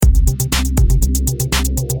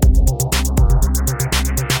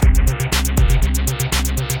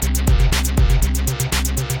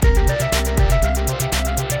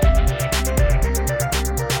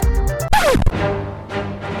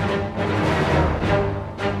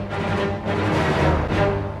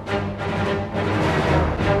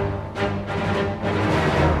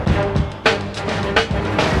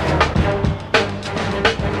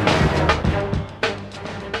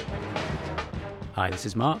this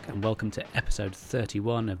is Mark, and welcome to episode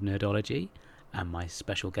 31 of Nerdology. And my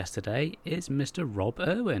special guest today is Mr. Rob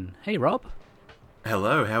Irwin. Hey, Rob.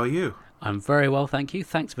 Hello, how are you? I'm very well, thank you.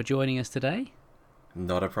 Thanks for joining us today.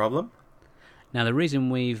 Not a problem. Now, the reason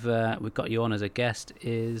we've got you on as a guest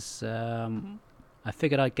is I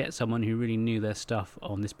figured I'd get someone who really knew their stuff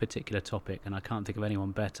on this particular topic, and I can't think of anyone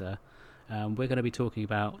better. We're going to be talking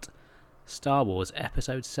about Star Wars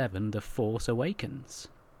Episode 7, The Force Awakens.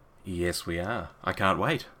 Yes, we are. I can't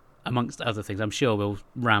wait. Amongst other things, I'm sure we'll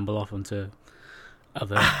ramble off onto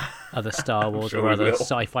other Star Wars sure or other will.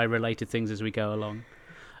 sci-fi related things as we go along.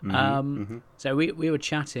 So we were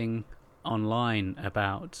chatting online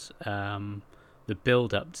about the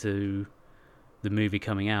build-up to the movie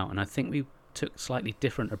coming out, and I think we took slightly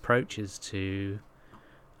different approaches to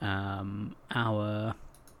our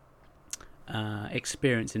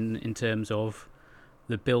experience in terms of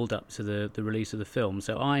the build-up to the release of the film.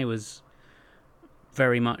 So I was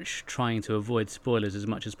very much trying to avoid spoilers as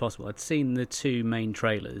much as possible. I'd seen the two main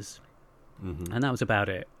trailers, and that was about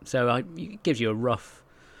it. So it gives you a rough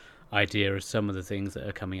idea of some of the things that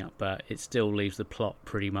are coming up, but it still leaves the plot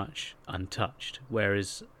pretty much untouched.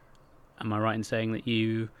 Whereas, am I right in saying that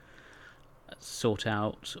you sought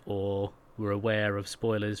out or were aware of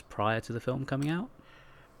spoilers prior to the film coming out?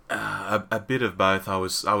 A bit of both. I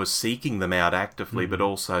was seeking them out actively, but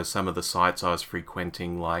also some of the sites I was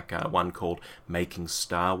frequenting, like one called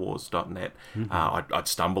MakingStarWars.net, I'd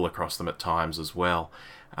stumble across them at times as well.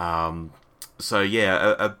 So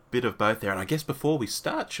yeah, a bit of both there. And I guess before we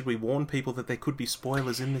start, should we warn people that there could be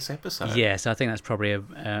spoilers in this episode? Yes, I think that's probably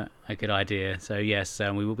a good idea. So yes,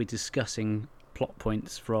 we will be discussing plot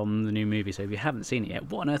points from the new movie. So if you haven't seen it yet,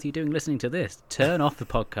 what on earth are you doing listening to this? Turn off the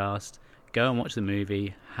podcast, go and watch the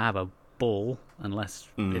movie, have a ball, unless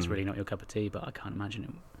it's really not your cup of tea, but I can't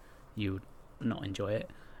imagine you would not enjoy it.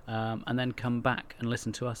 And then come back and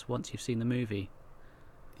listen to us once you've seen the movie.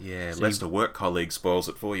 Yeah, lest a work colleague spoils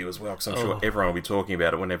it for you as well, because I'm sure everyone will be talking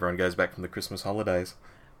about it when everyone goes back from the Christmas holidays.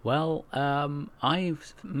 Well,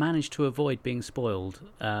 I've managed to avoid being spoiled.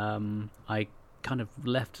 I kind of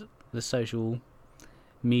left the social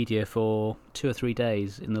media for 2 or 3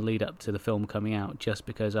 days in the lead up to the film coming out, just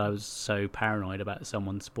because I was so paranoid about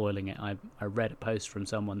someone spoiling it. I read a post from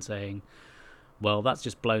someone saying, well, that's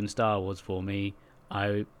just blown Star Wars for me.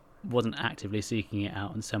 I wasn't actively seeking it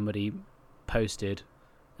out, and somebody posted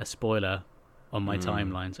a spoiler on my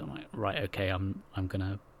timeline. So I'm like, right, okay, I'm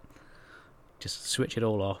gonna just switch it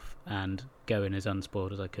all off and go in as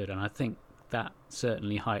unspoiled as I could. And I think that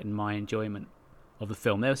certainly heightened my enjoyment of the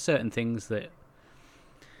film. There were certain things that,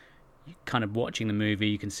 kind of watching the movie,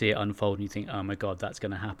 you can see it unfold and you think, oh my god, that's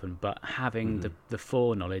going to happen. But having the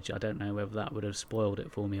foreknowledge, I don't know whether that would have spoiled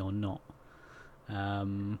it for me or not.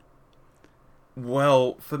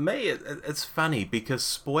 Well, for me, it's funny because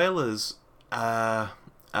spoilers are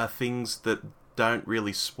things that don't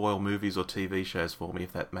really spoil movies or TV shows for me,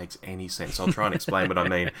 if that makes any sense. I'll try and explain what I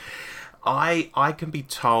mean. I can be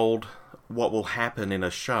told what will happen in a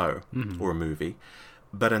show or a movie,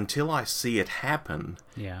 but until I see it happen,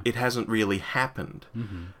 it hasn't really happened.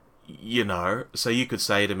 You know, so you could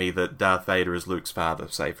say to me that Darth Vader is Luke's father,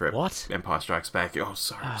 say for What? Empire Strikes Back. Oh,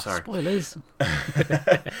 sorry. Spoilers.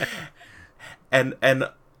 And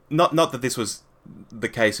not that this was the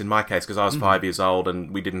case in my case, because I was 5 years old and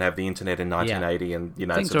we didn't have the internet in 1980, and you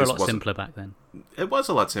know, things so were a this lot wasn't simpler back then. It was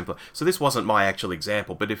a lot simpler. So this wasn't my actual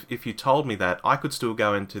example, but if you told me that, I could still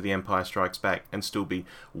go into The Empire Strikes Back and still be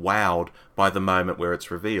wowed by the moment where it's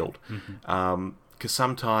revealed. Because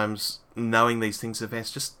sometimes knowing these things in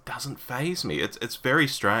advance just doesn't faze me. It's very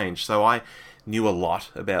strange. So I knew a lot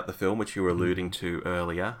about the film, which you were alluding to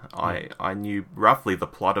earlier. I knew roughly the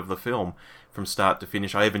plot of the film from start to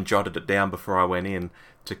finish. I even jotted it down before I went in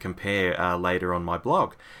to compare later on my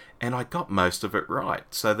blog. And I got most of it right.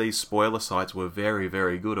 So these spoiler sites were very,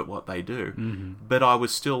 very good at what they do. But I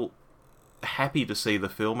was still happy to see the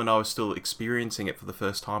film, and I was still experiencing it for the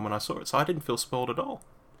first time when I saw it. So I didn't feel spoiled at all.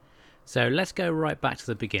 So let's go right back to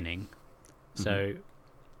the beginning. So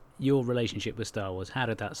your relationship with Star Wars, how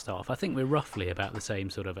did that start off? I think we're roughly about the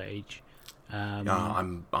same sort of age.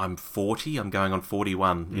 I'm 40. I'm going on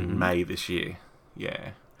 41 in May this year.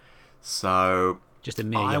 Yeah. So just a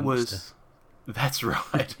mere youngster. That's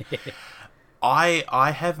right.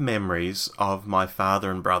 I have memories of my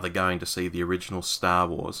father and brother going to see the original Star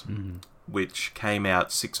Wars, which came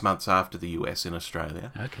out 6 months after the US in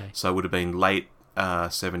Australia. Okay. So it would have been late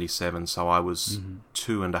 77. So I was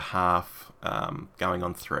 2.5, going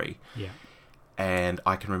on 3. Yeah. And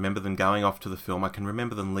I can remember them going off to the film. I can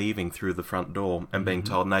remember them leaving through the front door and being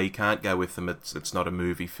told, no, you can't go with them. It's not a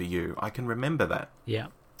movie for you. I can remember that. Yeah.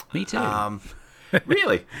 Me too.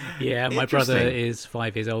 Really? Yeah, my brother Interesting. is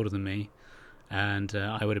 5 years older than me, and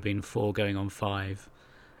I would have been 4 going on 5.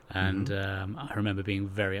 And I remember being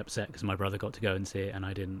very upset because my brother got to go and see it and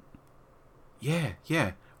I didn't. Yeah,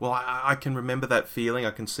 yeah. Well, I can remember that feeling.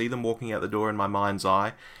 I can see them walking out the door in my mind's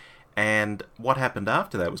eye. And what happened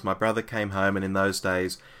after that was my brother came home, and in those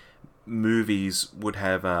days, movies would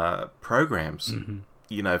have programs,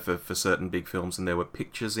 for certain big films, and there were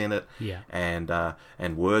pictures in it, Yeah.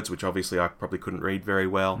 and words, which obviously I probably couldn't read very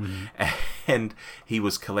well. And he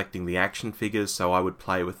was collecting the action figures, so I would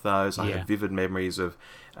play with those. I have vivid memories of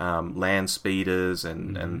land speeders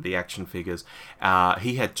and the action figures.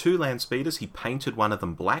 He had 2 land speeders. He painted one of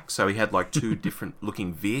them black, so he had like 2 different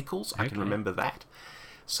looking vehicles. I can remember that.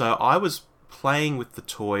 So I was playing with the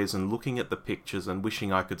toys and looking at the pictures and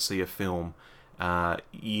wishing I could see a film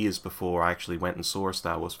years before I actually went and saw a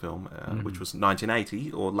Star Wars film, which was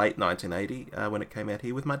 1980 or late 1980 when it came out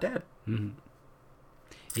here with my dad.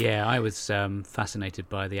 Yeah, I was fascinated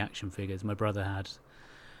by the action figures. My brother had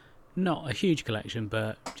not a huge collection,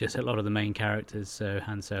 but just a lot of the main characters, so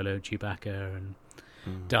Han Solo, Chewbacca, and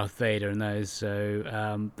Darth Vader, and those.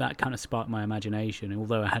 So that kind of sparked my imagination.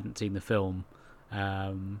 Although I hadn't seen the film,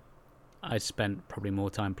 I spent probably more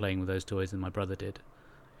time playing with those toys than my brother did.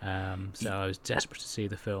 So I was desperate to see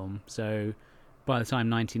the film. So by the time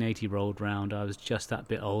 1980 rolled round, I was just that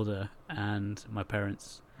bit older, and my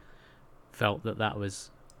parents felt that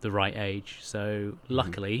was the right age. So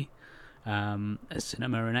luckily, a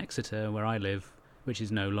cinema in Exeter, where I live, which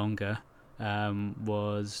is no longer,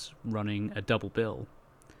 was running a double bill.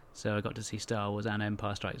 So I got to see Star Wars and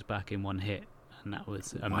Empire Strikes Back in one hit, and that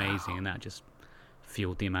was amazing, and that just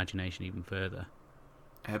fueled the imagination even further.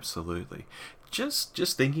 Absolutely.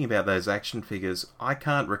 Just thinking about those action figures, I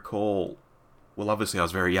can't recall. Well, obviously I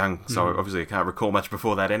was very young, so obviously I can't recall much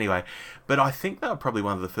before that anyway. But I think they were probably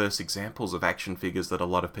one of the first examples of action figures that a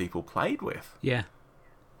lot of people played with. Yeah.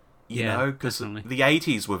 You know, because the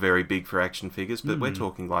 80s were very big for action figures, but we're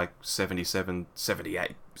talking like 77,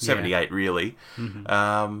 78 really.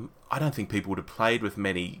 I don't think people would have played with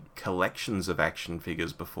many collections of action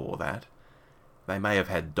figures before that. They may have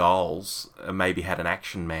had dolls, maybe had an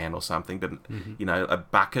Action Man or something, but, a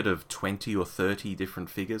bucket of 20 or 30 different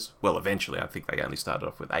figures. Well, eventually I think they only started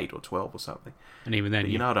off with 8 or 12 or something. And even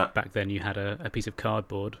then, back then you had a piece of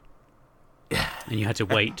cardboard and you had to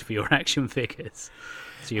wait for your action figures.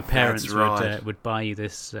 So your parents would buy you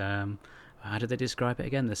this, how did they describe it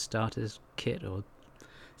again? The starter's kit or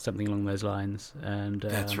something along those lines. And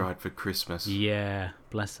that's right, for Christmas. Yeah,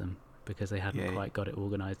 bless them, because they hadn't quite got it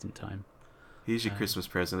organised in time. Here's your Christmas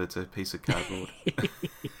present. It's a piece of cardboard.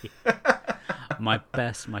 My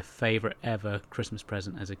favourite ever Christmas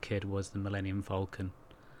present as a kid was the Millennium Falcon,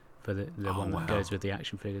 for the one that goes with the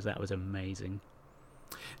action figures. That was amazing.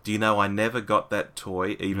 Do you know, I never got that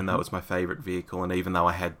toy, even though it was my favourite vehicle, and even though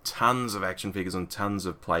I had tons of action figures and tons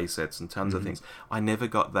of play sets and tons of things, I never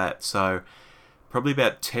got that. So probably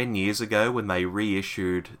about 10 years ago, when they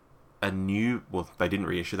reissued they didn't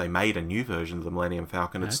reissue, they made a new version of the Millennium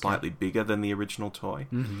Falcon. It's slightly bigger than the original toy.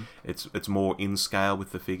 It's more in scale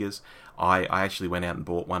with the figures. I actually went out and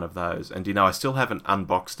bought one of those, and I still haven't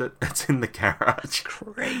unboxed it. It's in the garage.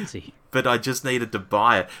 Crazy. But I just needed to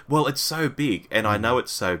buy it. Well, it's so big, and I know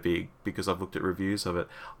it's so big because I've looked at reviews of it.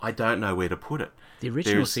 I don't know where to put it. The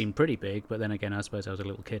original seemed pretty big, but then again, I suppose I was a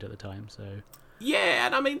little kid at the time, so... Yeah,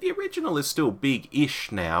 and I mean, the original is still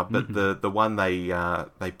big-ish now, but the one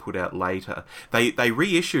they put out later... They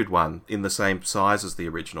reissued one in the same size as the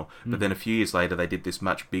original, but then a few years later they did this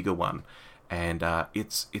much bigger one, and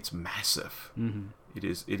it's massive. It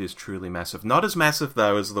is truly massive. Not as massive,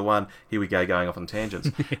 though, as the one... Here we go, going off on tangents.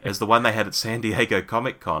 As the one they had at San Diego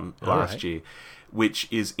Comic-Con last year, which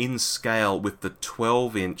is in scale with the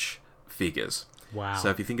 12-inch figures. Wow. So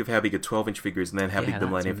if you think of how big a 12-inch figure is and then how big the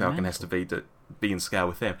Millennium Falcon has to be in scale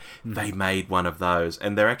with them, they made one of those,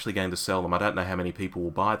 and they're actually going to sell them. I don't know how many people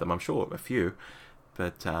will buy them. I'm sure a few,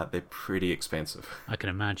 but they're pretty expensive. I can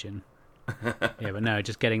imagine. Yeah, but no,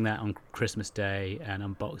 just getting that on Christmas Day and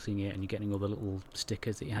unboxing it, and you're getting all the little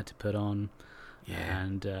stickers that you had to put on,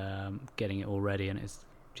 and getting it all ready, and it's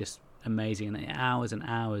just amazing. And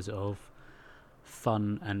hours of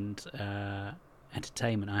fun and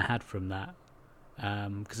entertainment I had from that.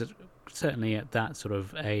 Because certainly at that sort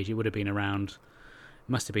of age, it would have been around,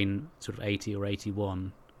 must have been sort of 80 or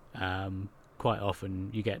 81. Quite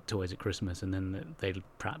often you get toys at Christmas and then they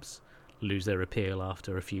perhaps lose their appeal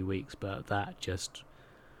after a few weeks, but that just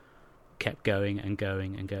kept going and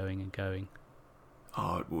going and going and going.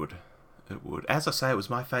 Oh, it would. As I say, it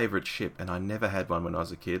was my favourite ship, and I never had one when I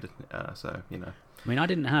was a kid, so, I mean, I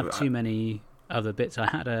didn't have too many other bits. I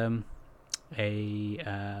had a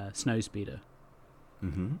snowspeeder.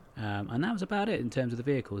 Mm-hmm. And that was about it in terms of the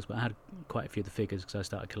vehicles, but I had quite a few of the figures because I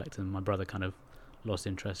started collecting them. My brother kind of lost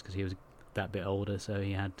interest because he was that bit older, so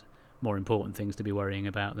he had more important things to be worrying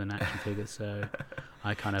about than action figures, so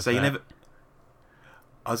I kind of... So you never...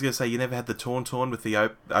 I was going to say, you never had the Tauntaun with the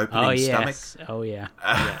opening stomach? Oh, yeah.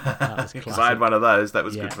 Yeah, that was Because I had one of those. That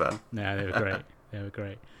was Yeah. good fun. No, they were great. They were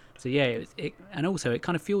great. So yeah, and also it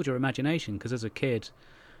kind of fueled your imagination because as a kid,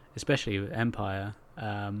 especially with Empire,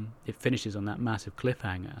 it finishes on that massive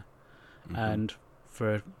cliffhanger, and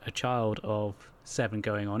for a child of 7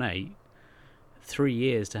 going on 8, 3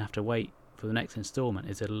 years to have to wait for the next installment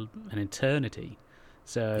is an eternity.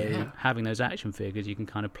 So having those action figures, you can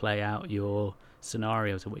kind of play out your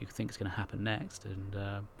scenarios of what you think is going to happen next. And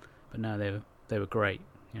but no, they were great.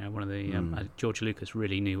 You know, one of the George Lucas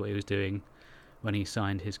really knew what he was doing when he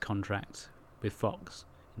signed his contract with Fox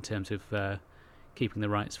in terms of keeping the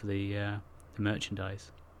rights for the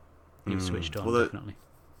merchandise. He was switched on, definitely.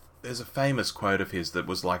 There's a famous quote of his that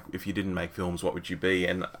was like, if you didn't make films, what would you be?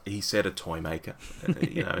 And he said a toy maker,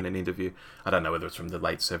 you know, in an interview. I don't know whether it's from the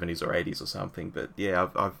late 70s or 80s or something, but yeah,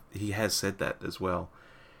 he has said that as well.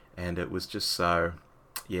 And it was just so,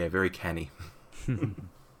 very canny.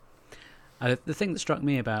 The thing that struck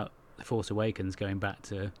me about The Force Awakens, going back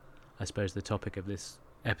to, I suppose, the topic of this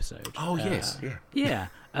episode. Oh, yes,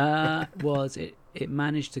 was it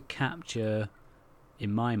managed to capture,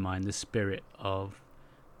 in my mind, the spirit of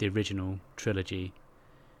the original trilogy,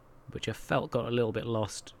 which I felt got a little bit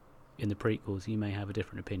lost in the prequels. You may have a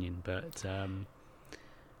different opinion, but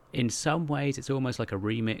in some ways it's almost like a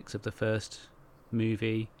remix of the first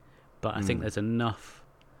movie, but I think there's enough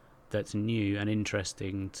that's new and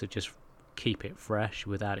interesting to just keep it fresh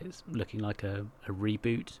without it looking like a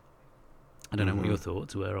reboot. I don't know what your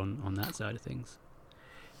thoughts were on that side of things.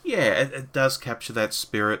 Yeah, it does capture that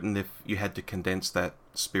spirit, and if you had to condense that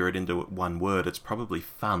spirit into one word, it's probably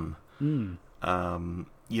fun. You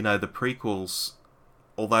know, the prequels,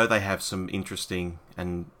 although they have some interesting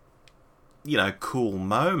and, you know, cool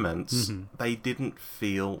moments, they didn't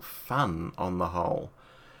feel fun on the whole.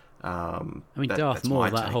 I mean, Darth Maul,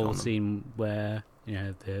 that whole scene where, you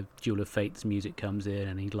know, the Duel of Fates music comes in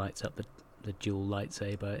and he lights up the dual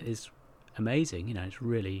lightsaber is amazing. You know, it's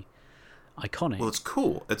really iconic. Well, it's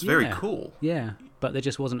cool. It's very cool. Yeah, but there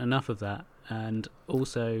just wasn't enough of that. And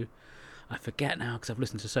also, I forget now because I've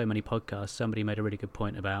listened to so many podcasts, somebody made a really good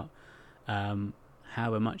point about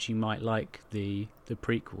how much you might like the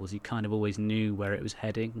prequels. You kind of always knew where it was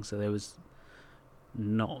heading, so there was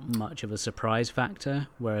not much of a surprise factor,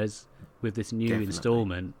 whereas with this new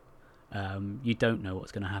installment, you don't know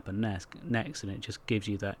what's going to happen next, and it just gives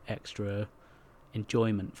you that extra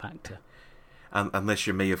enjoyment factor. Unless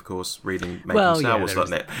you're me, of course, reading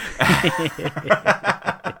MakingStarWars.net.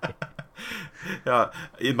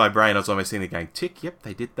 In my brain, I was almost sitting there going, tick, yep,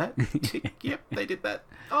 they did that. Tick, yep, they did that.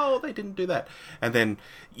 Oh, they didn't do that. And then,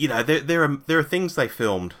 you know, there are things they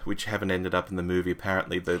filmed which haven't ended up in the movie.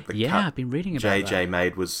 Apparently, the cut I've been reading about JJ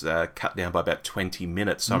made was cut down by about 20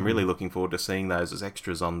 minutes. So I'm really looking forward to seeing those as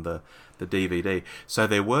extras on the DVD. So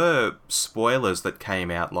there were spoilers that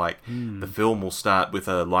came out, like the film will start with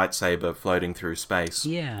a lightsaber floating through space,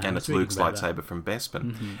 and it's Luke's lightsaber from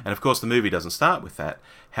Bespin. And of course, the movie doesn't start with that.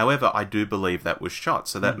 However, I do believe that was shot,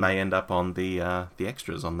 so that may end up on the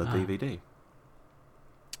extras on the DVD.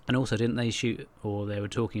 And also, didn't they shoot, or they were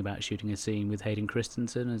talking about shooting a scene with Hayden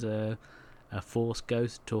Christensen as a Force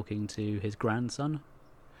ghost talking to his grandson?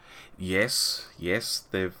 Yes,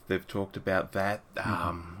 they've talked about that.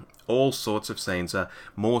 All sorts of scenes.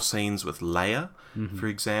 More scenes with Leia, for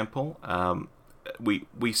example.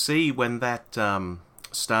 We see when that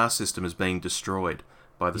star system is being destroyed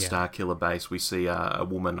by the Starkiller base, we see a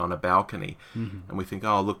woman on a balcony, and we think,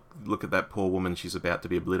 oh, look at that poor woman, she's about to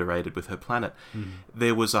be obliterated with her planet.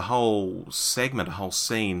 There was a whole segment, a whole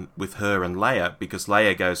scene with her and Leia, because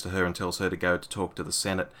Leia goes to her and tells her to go to talk to the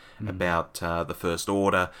Senate about the First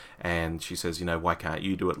Order, and she says, you know, why can't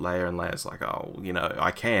you do it, Leia? And Leia's like, oh, you know,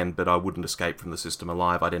 I can, but I wouldn't escape from the system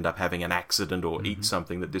alive. I'd end up having an accident or eat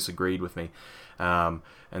something that disagreed with me.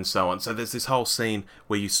 And so on. So there's this whole scene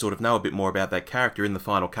where you sort of know a bit more about that character. In the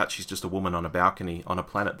final cut, she's just a woman on a balcony on a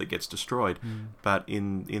planet that gets destroyed. But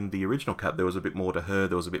in the original cut, there was a bit more to her.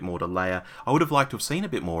 There was a bit more to Leia. I would have liked to have seen a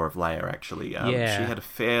bit more of Leia, actually. She had a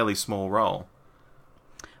fairly small role.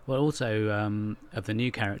 Well, also, of the new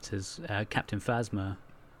characters, Captain Phasma,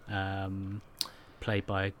 played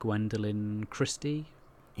by Gwendolyn Christie.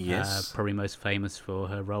 Yes. Probably most famous for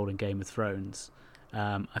her role in Game of Thrones.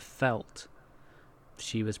 I felt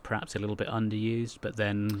she was perhaps a little bit underused, but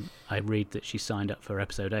then I read that she signed up for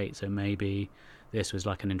episode 8, so maybe this was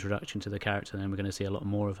like an introduction to the character, and then we're going to see a lot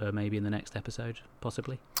more of her maybe in the next episode,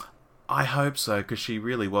 possibly. I hope so, because she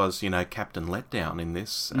really was, Captain Letdown in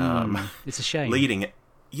this. It's a shame.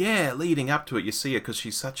 Leading up to it, you see her because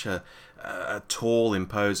she's such a tall,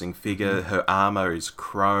 imposing figure. Her armor is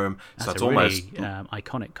chrome, so it's a almost really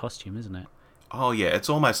iconic costume, isn't it? Oh yeah, it's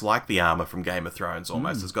almost like the armor from Game of Thrones.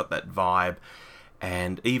 Almost, it's got that vibe.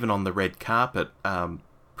 And even on the red carpet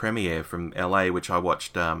premiere from LA, which I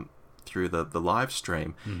watched through the live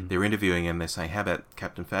stream, they're interviewing him. They're saying, "How about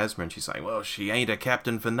Captain Phasma?" And she's saying, "Well, she ain't a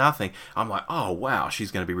captain for nothing." I'm like, "Oh wow,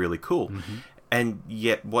 she's going to be really cool." And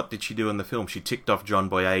yet, what did she do in the film? She ticked off John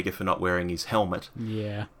Boyega for not wearing his helmet.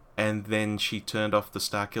 Yeah. And then she turned off the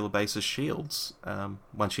Starkiller Base's shields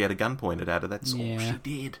once she had a gun pointed at her. That's all she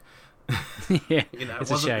did. Yeah, it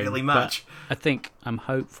wasn't really much. But I'm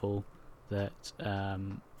hopeful that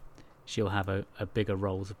she'll have a bigger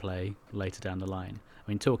role to play later down the line. I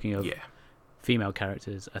mean, talking of female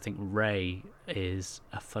characters, I think Rey is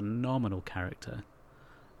a phenomenal character.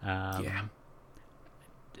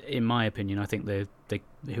 In my opinion, I think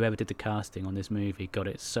whoever did the casting on this movie got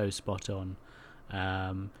it so spot on.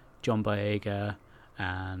 John Boyega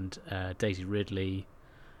and Daisy Ridley,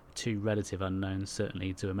 two relative unknowns,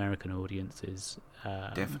 certainly to American audiences,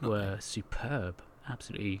 were superb,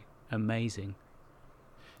 absolutely amazing.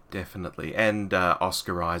 Definitely. And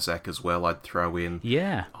Oscar Isaac as well, I'd throw in.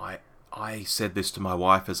 Yeah. I said this to my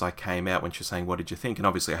wife as I came out when she was saying, "What did you think?" And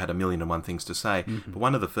obviously I had 1,000,001 things to say. But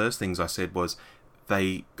one of the first things I said was,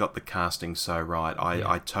 they got the casting so right.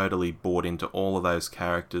 I totally bought into all of those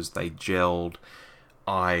characters. They gelled.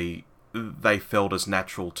 They felt as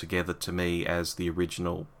natural together to me as the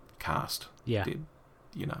original cast did.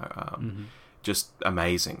 Just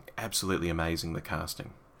amazing. Absolutely amazing, the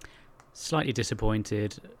casting. Slightly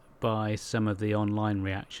disappointed by some of the online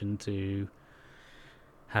reaction to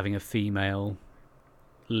having a female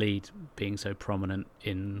lead being so prominent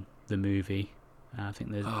in the movie. I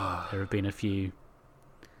think there have been a few,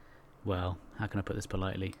 well, how can I put this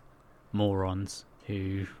politely, morons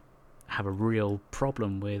who have a real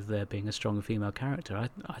problem with there being a strong female character.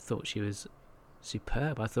 I thought she was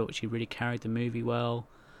superb. I thought she really carried the movie well.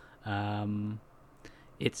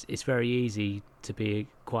 It's very easy to be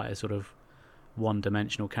quite a sort of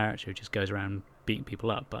one-dimensional character who just goes around beating people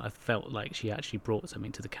up, but I felt like she actually brought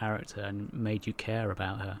something to the character and made you care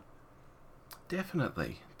about her.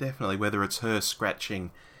 Definitely. Whether it's her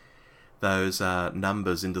scratching those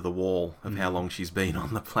numbers into the wall of how long she's been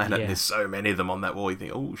on the planet. Yeah. There's so many of them on that wall. You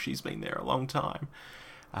think, oh, she's been there a long time.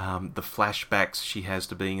 The flashbacks she has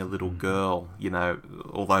to being a little girl,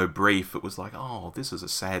 although brief, it was like, oh, this is a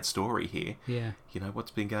sad story here. Yeah.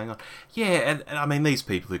 What's been going on. Yeah, and I mean, these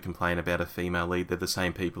people who complain about a female lead, they're the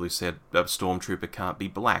same people who said a stormtrooper can't be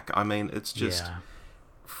black. I mean, it's just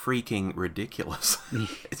freaking ridiculous.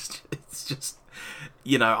 It's just,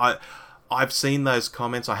 I've seen those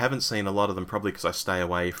comments. I haven't seen a lot of them, probably because I stay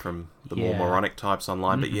away from the more moronic types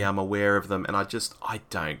online. But I'm aware of them, and I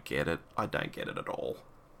don't get it. I don't get it at all.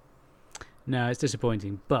 No, it's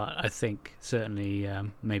disappointing, but I think certainly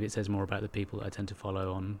maybe it says more about the people that I tend to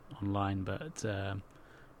follow online. But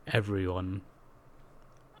everyone,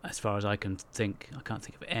 as far as I can't think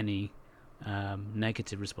of any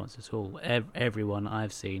negative response at all. Everyone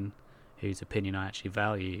I've seen whose opinion I actually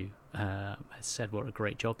value has said what a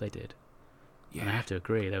great job they did. Yeah. And I have to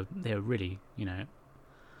agree, they were really,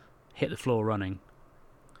 hit the floor running.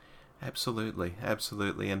 Absolutely.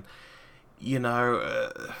 And,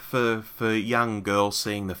 for young girls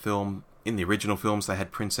seeing the film, in the original films they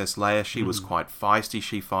had Princess Leia. She was quite feisty.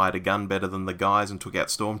 She fired a gun better than the guys and took out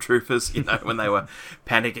stormtroopers, when they were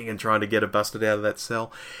panicking and trying to get her busted out of that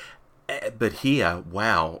cell. But here,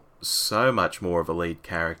 wow, so much more of a lead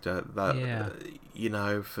character. For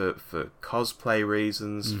cosplay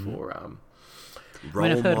reasons, for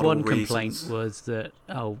role I've heard model one reasons. Complaint was that,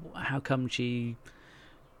 how come she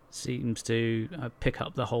seems to pick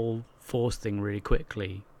up the whole Force thing really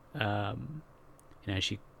quickly?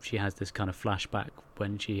 She has this kind of flashback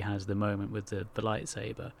when she has the moment with the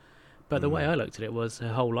lightsaber. But the way I looked at it was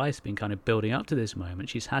her whole life's been kind of building up to this moment.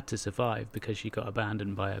 She's had to survive because she got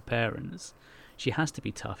abandoned by her parents. She has to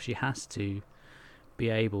be tough. She has to be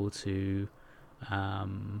able to,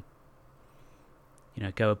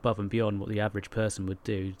 go above and beyond what the average person would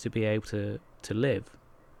do to be able to live.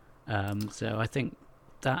 So I think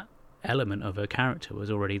that element of her character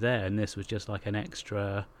was already there, and this was just like an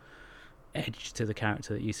extra edge to the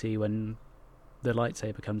character that you see when the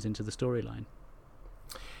lightsaber comes into the storyline.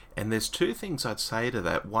 And there's two things I'd say to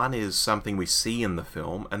that. One is something we see in the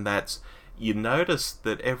film, and that's, you notice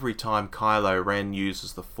that every time Kylo Ren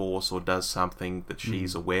uses the Force or does something that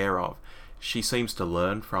she's aware of, she seems to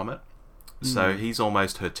learn from it. So he's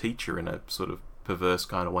almost her teacher in a sort of perverse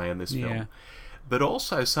kind of way in this film. But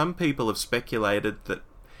also, some people have speculated that,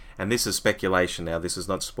 and this is speculation now, this is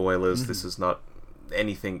not spoilers, this is not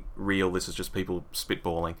anything real, this is just people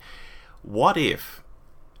spitballing. What if,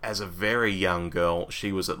 as a very young girl,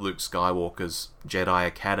 she was at Luke Skywalker's Jedi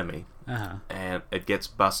Academy, and it gets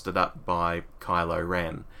busted up by Kylo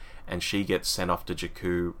Ren, and she gets sent off to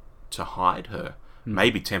Jakku to hide her,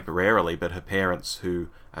 maybe temporarily, but her parents, who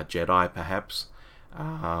are Jedi perhaps,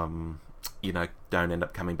 don't end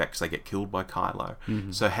up coming back because they get killed by Kylo.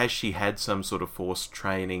 So has she had some sort of Force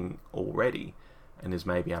training already and is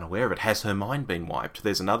maybe unaware of it? Has her mind been wiped?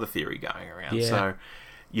 There's another theory going around. So,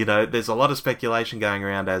 there's a lot of speculation going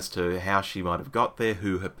around as to how she might have got there,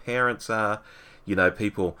 who her parents are.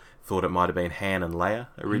 People thought it might have been Han and Leia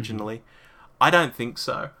originally. I don't think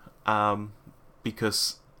so,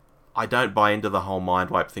 because I don't buy into the whole mind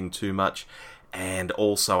wipe thing too much. And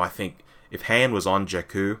also, I think if Han was on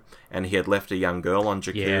Jakku and he had left a young girl on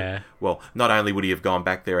Jakku, well, not only would he have gone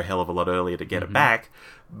back there a hell of a lot earlier to get her back,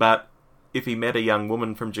 but if he met a young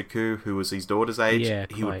woman from Jakku who was his daughter's age,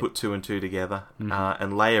 he would put two and two together.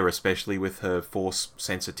 And Leia, especially with her Force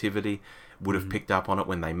sensitivity, would have picked up on it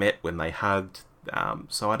when they met, when they hugged.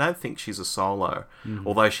 So I don't think she's a Solo,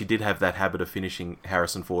 although she did have that habit of finishing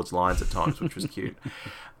Harrison Ford's lines at times, which was cute.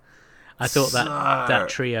 I thought that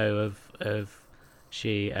trio of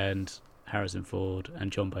she and Harrison Ford and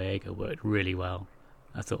John Boyega worked really well.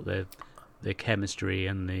 I thought the chemistry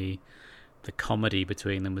and the comedy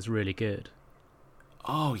between them was really good.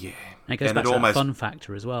 Oh yeah, and it goes back to that fun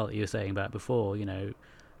factor as well that you were saying about before.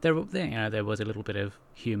 There was a little bit of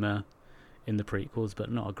humour in the prequels, but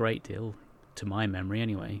not a great deal, to my memory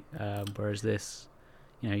anyway. Whereas this,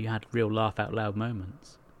 you had real laugh out loud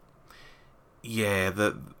moments.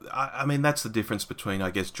 Yeah, I mean, that's the difference between,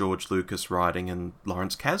 I guess, George Lucas writing and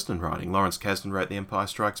Lawrence Kasdan writing. Lawrence Kasdan wrote The Empire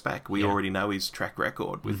Strikes Back. We already know his track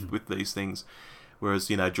record with these things. Whereas,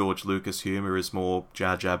 George Lucas humour is more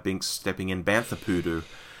Jar Jar Binks stepping in Bantha Poodoo,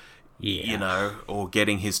 or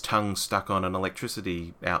getting his tongue stuck on an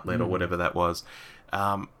electricity outlet or whatever that was.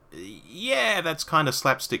 That's kind of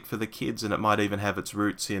slapstick for the kids, and it might even have its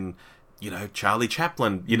roots in Charlie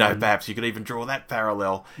Chaplin, perhaps you could even draw that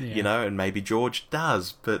parallel, and maybe George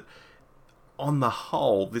does. But on the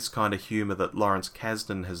whole, this kind of humour that Lawrence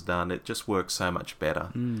Kasdan has done, it just works so much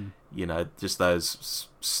better. Just those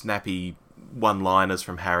snappy one-liners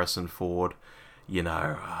from Harrison Ford.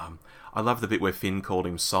 I love the bit where Finn called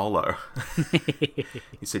him Solo.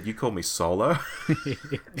 He said, "You call me Solo?"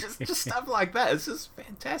 just stuff like that. It's just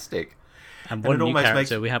fantastic. And one new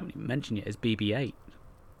character we haven't mentioned yet is BB-8.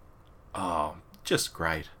 Oh, just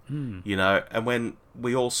great. And when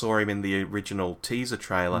we all saw him in the original teaser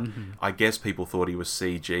trailer, I guess people thought he was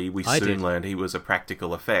CG. We soon learned he was a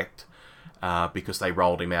practical effect, because they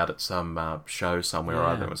rolled him out at some show somewhere or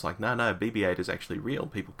other. It was like, no, BB-8 is actually real.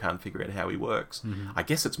 People can't figure out how he works. I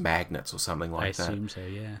guess it's magnets or something like that. I assume so,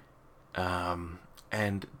 yeah.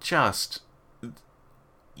 And just,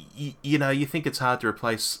 you think it's hard to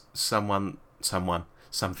replace something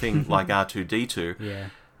like R2-D2. Yeah.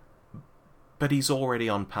 But he's already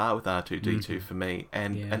on par with R2-D2 for me,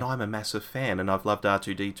 and I'm a massive fan, and I've loved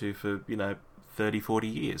R2-D2 for 30, 40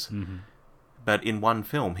 years. But in one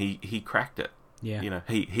film, he cracked it. Yeah,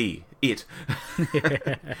 it.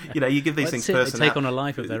 You give these things personality. They take on a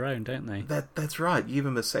life of their own, don't they? That's right. You give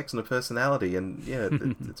them a sex and a personality, and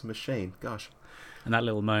it's a machine. Gosh. And that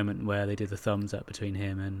little moment where they did the thumbs up between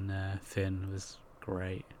him and Finn was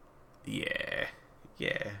great. Yeah.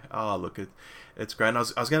 Oh, look, it's great. And I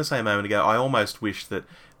was going to say a moment ago, I almost wish that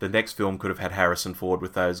the next film could have had Harrison Ford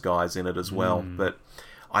with those guys in it as well. But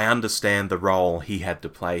I understand the role he had to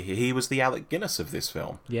play here. He was the Alec Guinness of this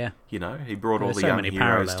film. Yeah. He brought all the young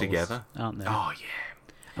heroes together. Aren't there? Oh,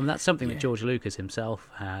 yeah. I mean, that's something that George Lucas himself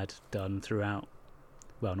had done throughout,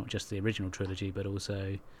 well, not just the original trilogy, but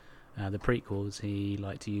also the prequels. He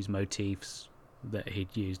liked to use motifs that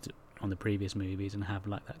he'd used on the previous movies and have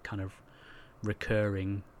like that kind of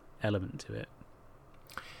recurring element to it.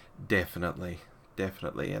 Definitely.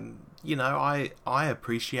 And I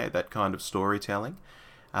appreciate that kind of storytelling.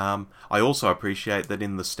 I also appreciate that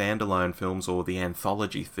in the standalone films, or the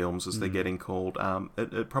anthology films as they're getting called,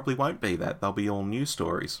 it probably won't be that. They'll be all new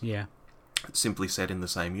stories, simply set in the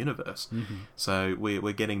same universe. So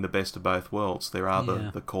we're getting the best of both worlds. There are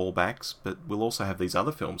the callbacks, but we'll also have these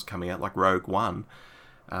other films coming out like Rogue One,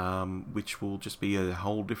 which will just be a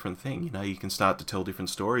whole different thing. You know, you can start to tell different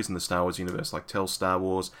stories in the Star Wars universe, like tell Star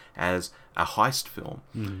Wars as a heist film,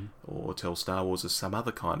 or tell Star Wars as some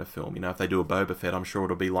other kind of film. You know, if they do a Boba Fett, I'm sure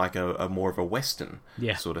it'll be like a more of a Western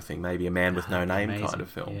sort of thing, maybe a Man with No Name amazing. kind of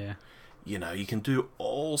film. Yeah. You know, you can do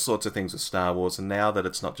all sorts of things with Star Wars, and now that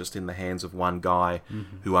it's not just in the hands of one guy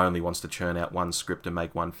who only wants to churn out one script and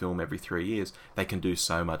make one film every 3 years, they can do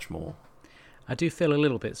so much more. I do feel a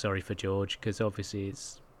little bit sorry for George, because obviously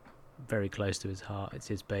it's very close to his heart. It's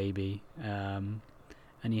his baby, and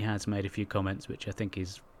he has made a few comments which I think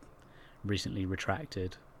he's recently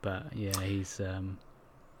retracted. But yeah, he's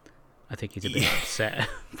I think he's a bit upset,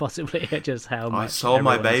 possibly, at just how much I sold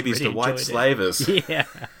my everyone's babies really to white enjoyed it. slavers. Yeah,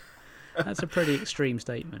 that's a pretty extreme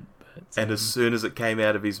statement. But, And as soon as it came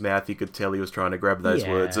out of his mouth, you could tell he was trying to grab those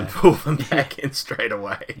Yeah. words and pull them back in straight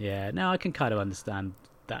away. yeah, no, I can kind of understand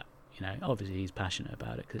that. You know, obviously he's passionate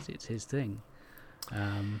about it because it's his thing.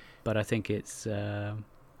 But I think it's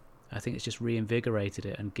just reinvigorated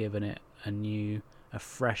it and given it a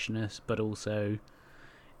freshness, but also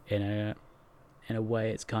in a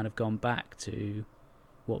way it's kind of gone back to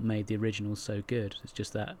what made the original so good. It's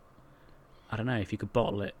just that, I don't know, if you could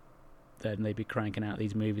bottle it, then they'd be cranking out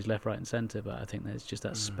these movies left, right and centre, but I think there's just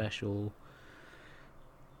that special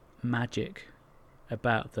magic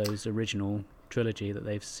about those original trilogy that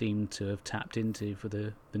they've seemed to have tapped into for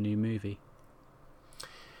the new movie.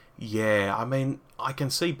 Yeah, I mean, I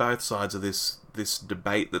can see both sides of this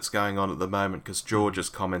debate that's going on at the moment, because George's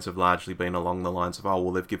comments have largely been along the lines of, oh,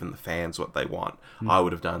 well, they've given the fans what they want. I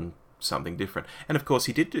would have done something different. And of course,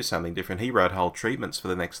 he did do something different. He wrote whole treatments for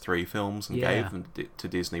the next 3 films and gave them to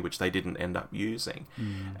Disney, which they didn't end up using.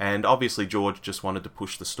 And obviously, George just wanted to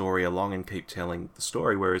push the story along and keep telling the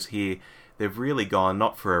story, whereas here, they've really gone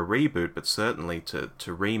not for a reboot, but certainly to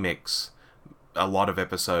remix a lot of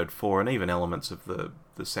episode 4 and even elements of the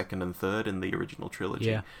second and third in the original trilogy.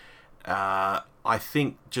 Yeah. I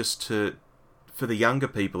think just for the younger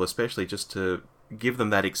people especially, just to give them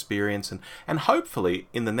that experience, and hopefully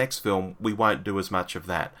in the next film we won't do as much of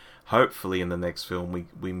that. Hopefully in the next film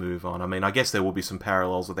we move on. I mean, I guess there will be some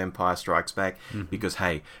parallels with Empire Strikes Back, because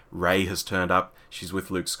hey, Rey has turned up, she's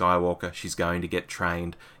with Luke Skywalker, she's going to get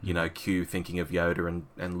trained, you know, Q thinking of Yoda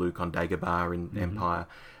and Luke on Dagobah in Empire.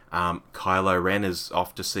 Kylo Ren is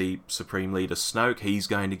off to see Supreme Leader Snoke. He's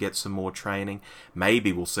going to get some more training.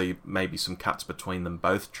 Maybe we'll see some cuts between them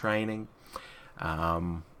both training.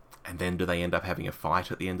 And then do they end up having a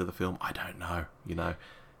fight at the end of the film? I don't know. You know,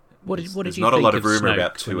 What did there's you not think a lot of of rumor Snoke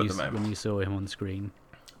about 2 at the moment. when you saw him on screen?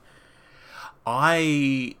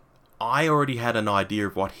 I already had an idea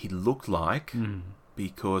of what he looked like,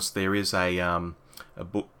 because there is a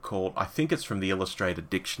book called, I think it's from the Illustrated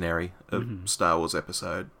Dictionary of Star Wars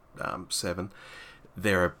Episode 7.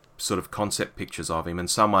 There are sort of concept pictures of him, and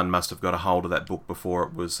someone must have got a hold of that book before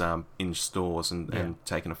it was in stores and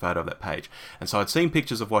taken a photo of that page. And so I'd seen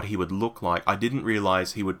pictures of what he would look like. I didn't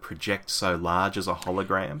realise he would project so large as a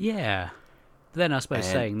hologram. Yeah. Then I suppose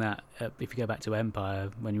saying that, if you go back to Empire,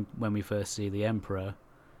 when we first see the Emperor,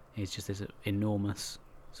 he's just this enormous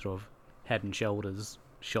sort of head and shoulders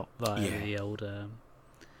shot via the old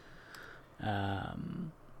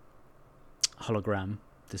hologram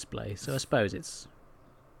display. So I suppose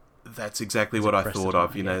that's exactly what I thought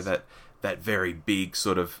of. You know, that very big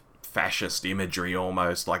sort of fascist imagery,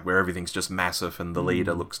 almost like where everything's just massive and the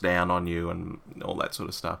leader looks down on you and all that sort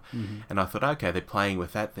of stuff. And I thought, okay, they're playing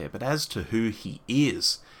with that there. But as to who he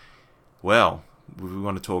is, well, we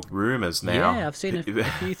want to talk rumours now. Yeah, I've seen a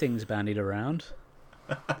few things bandied around.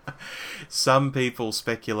 Some people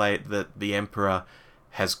speculate that the Emperor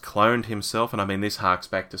has cloned himself, and I mean, this harks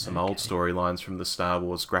back to some old storylines from the Star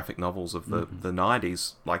Wars graphic novels of the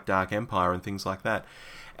 90s, like Dark Empire and things like that.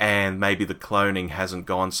 And maybe the cloning hasn't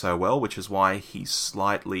gone so well, which is why he's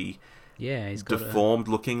slightly he's got deformed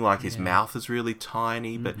looking, like his mouth is really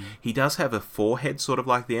tiny, but he does have a forehead sort of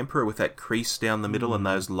like the Emperor with that crease down the middle and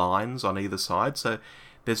those lines on either side. So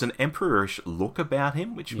there's an emperorish look about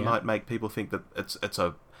him, which might make people think that it's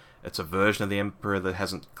a version of the Emperor that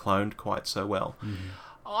hasn't cloned quite so well.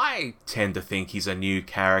 I tend to think he's a new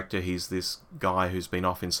character. He's this guy who's been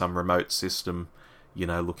off in some remote system, you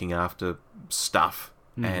know, looking after stuff.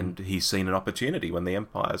 And he's seen an opportunity when the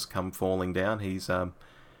Empire's come falling down. He's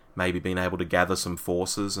maybe been able to gather some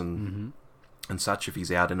forces and such if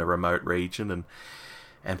he's out in a remote region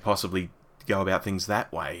and possibly go about things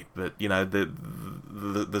that way. But you know, the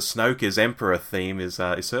Snoke as Emperor theme is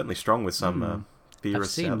certainly strong with some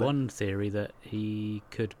theorists. I've seen one theory that he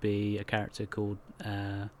could be a character called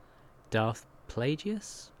Darth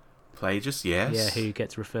Plagueis. Plagueis, yes. Yeah, who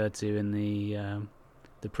gets referred to in the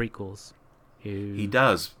prequels. He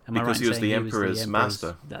does, because he was the Emperor's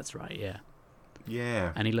master. That's right, yeah.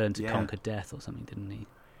 Yeah. And he learned to conquer death or something, didn't he?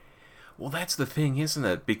 Well, that's the thing, isn't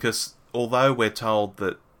it? Because although we're told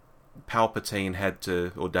that Palpatine had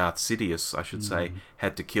to, or Darth Sidious, I should say,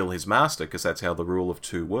 had to kill his master, because that's how the rule of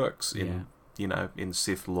two works in, in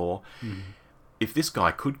Sith lore. If this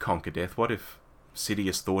guy could conquer death, what if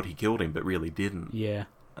Sidious thought he killed him but really didn't? Yeah.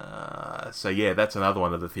 So that's another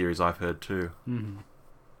one of the theories I've heard too.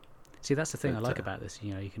 See, that's the thing I like about this.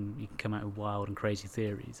 You can come out with wild and crazy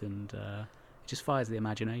theories, and it just fires the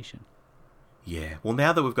imagination. Yeah. Well,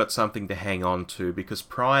 now that we've got something to hang on to, because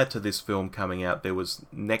prior to this film coming out, there was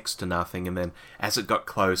next to nothing, and then as it got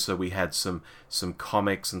closer, we had some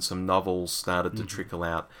comics and some novels started to trickle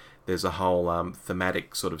out. There's a whole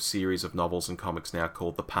thematic sort of series of novels and comics now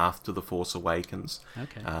called The Path to the Force Awakens.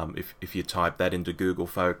 Okay. If you type that into Google,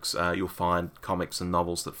 folks, you'll find comics and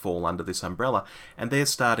novels that fall under this umbrella, and they're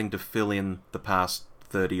starting to fill in the past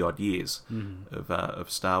 30-odd years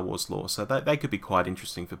of Star Wars lore. So they could be quite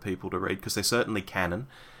interesting for people to read, because they're certainly canon.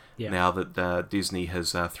 Yeah. Now that Disney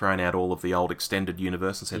has thrown out all of the old extended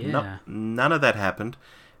universe and said, no, none of that happened.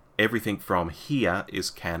 Everything from here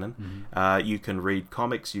is canon. You can read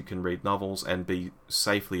comics, you can read novels, and be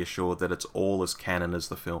safely assured that it's all as canon as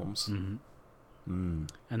the films. And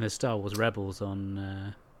there's Star Wars Rebels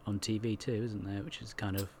on TV too, isn't there? Which is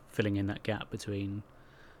kind of filling in that gap between.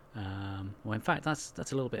 Well, in fact, that's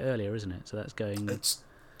a little bit earlier, isn't it? So that's going. It's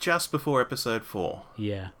just before Episode 4.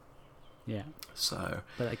 Yeah. So,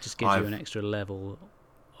 but that just gives you an extra level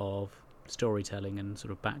of storytelling and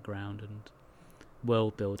sort of background and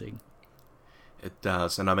world building. It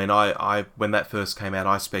does, and I mean, I when that first came out,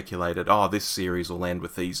 I speculated, this series will end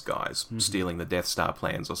with these guys stealing the Death Star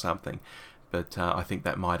plans or something. But I think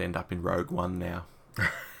that might end up in Rogue One now.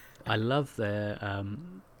 I love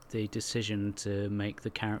the decision to make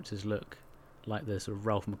the characters look like the sort of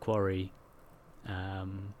Ralph McQuarrie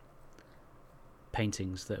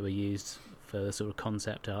paintings that were used for the sort of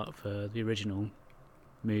concept art for the original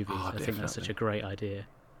movies. I think that's such a great idea.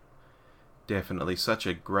 Definitely, such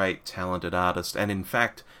a great, talented artist. And in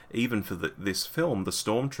fact, even for this film, the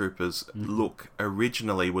Stormtroopers' look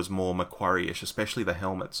originally was more Macquarie-ish, especially the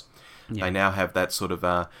helmets. Yeah. They now have that sort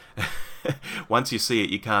of... once you see it,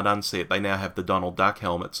 you can't unsee it. They now have the Donald Duck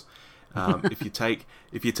helmets. If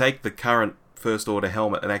you take the current First Order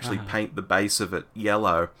helmet and actually paint the base of it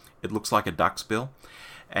yellow, it looks like a duck's bill.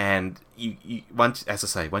 And once you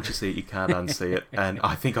see it, you can't unsee it. And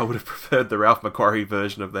I think I would have preferred the Ralph McQuarrie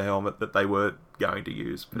version of the helmet that they were going to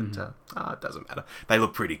use. But it doesn't matter. They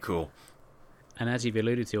look pretty cool. And as you've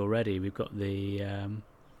alluded to already, we've got the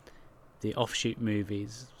offshoot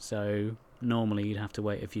movies. So normally you'd have to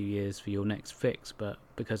wait a few years for your next fix. But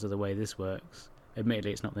because of the way this works,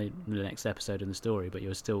 admittedly it's not the next episode in the story, but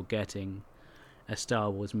you're still getting a Star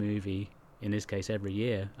Wars movie, in this case every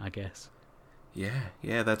year, I guess.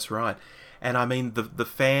 Yeah, that's right. And I mean, the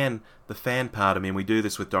fan part, I mean, we do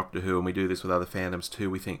this with Doctor Who and we do this with other fandoms too.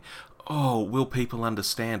 We think, will people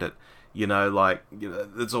understand it?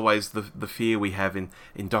 There's always the fear we have in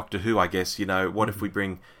Doctor Who, I guess. What if we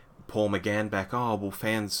bring Paul McGann back? Will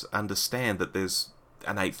fans understand that there's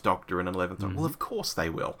an 8th Doctor and an 11th Doctor? Well, of course they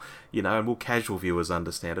will. And will casual viewers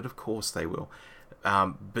understand it? Of course they will.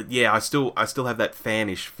 But yeah, I still have that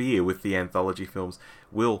fanish fear with the anthology films.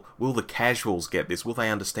 Will the casuals get this? Will they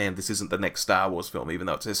understand this isn't the next Star Wars film, even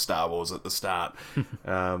though it says Star Wars at the start?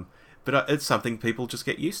 But it's something people just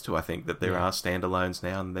get used to. I think that there are standalones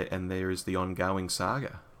now, and there is the ongoing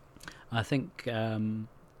saga. I think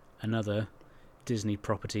another Disney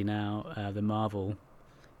property now, the Marvel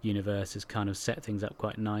universe, has kind of set things up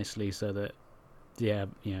quite nicely so that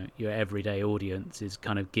your everyday audience is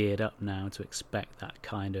kind of geared up now to expect that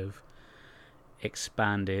kind of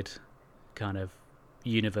expanded kind of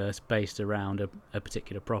universe based around a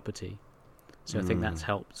particular property. So I think that's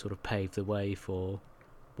helped sort of pave the way for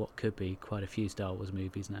what could be quite a few Star Wars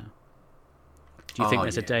movies now. Do you think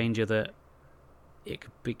there's a danger that it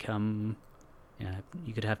could become,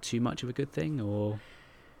 you could have too much of a good thing, or?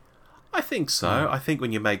 I think so. I think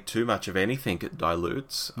when you make too much of anything, it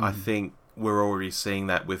dilutes. I think we're already seeing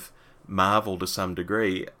that with Marvel to some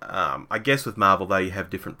degree. I guess with Marvel, though, you have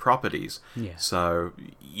different properties. Yeah. So,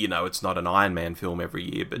 it's not an Iron Man film every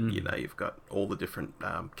year, but, you've got all the different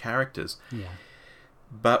characters. Yeah.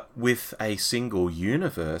 But with a single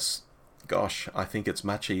universe, gosh, I think it's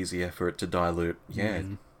much easier for it to dilute. Yeah.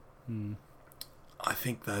 I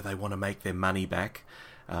think, though, they want to make their money back.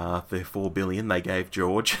 The $4 billion they gave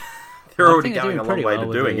George. They're already going a long way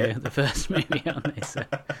to doing it. The first movie, aren't they? So,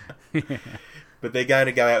 But they're going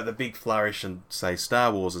to go out with a big flourish and say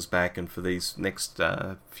Star Wars is back, and for these next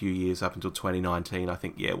few years up until 2019, I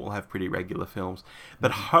think, yeah, we'll have pretty regular films.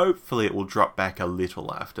 But hopefully it will drop back a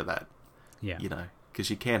little after that. Yeah. You know, because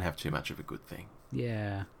you can't have too much of a good thing.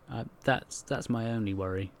 Yeah, that's my only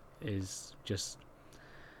worry, is just...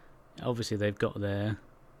 Obviously they've got their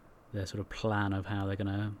sort of plan of how they're going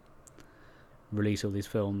to release all these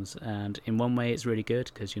films, and in one way it's really good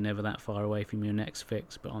because you're never that far away from your next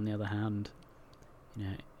fix, but on the other hand, you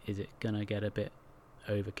know, is it going to get a bit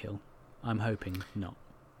overkill? I'm hoping not.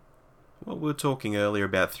 Well, we were talking earlier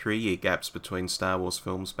about 3-year gaps between Star Wars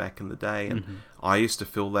films back in the day, and I used to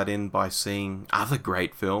fill that in by seeing other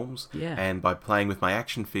great films, and by playing with my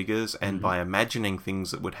action figures, and by imagining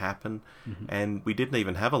things that would happen, and we didn't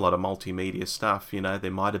even have a lot of multimedia stuff. You know,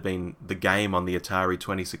 there might have been the game on the Atari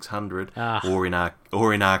 2600, or in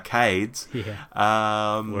arcades, or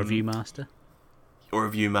a Viewmaster. Or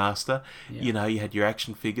a Viewmaster. You know, you had your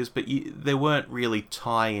action figures, but there weren't really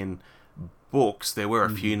tie-in books. There were a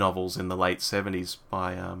few novels in the late 70s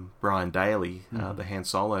by Brian Daley, the Han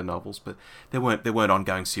Solo novels, but there weren't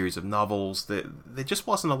ongoing series of novels. There just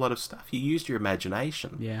wasn't a lot of stuff. You used your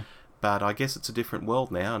imagination. Yeah. But I guess it's a different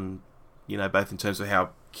world now, and you know, both in terms of how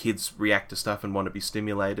kids react to stuff and want to be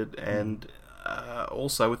stimulated, and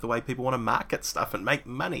also with the way people want to market stuff and make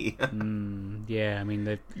money. Yeah, I mean,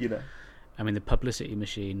 the publicity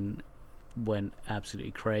machine went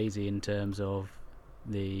absolutely crazy in terms of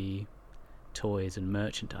the toys and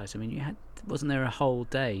merchandise. I mean, wasn't there a whole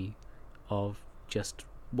day of just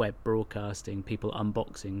web broadcasting, people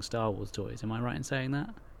unboxing Star Wars toys? Am I right in saying that?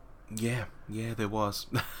 Yeah, there was.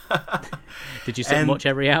 Did you sit and watch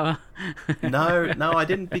every hour? No, I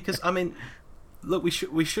didn't, because I mean, look,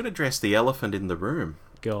 we should address the elephant in the room.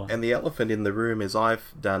 Go on. And the elephant in the room is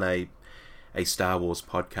I've done a Star Wars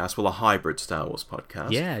podcast, well, a hybrid Star Wars podcast.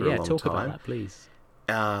 For a long talk time. about that, please.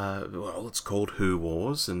 Well, it's called Who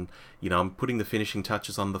Wars, and you know, I'm putting the finishing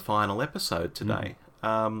touches on the final episode today.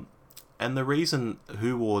 And the reason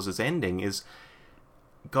Who Wars is ending is,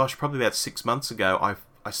 gosh, probably about 6 months ago,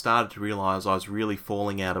 I started to realise I was really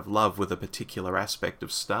falling out of love with a particular aspect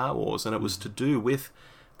of Star Wars, and it was to do with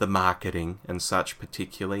the marketing and such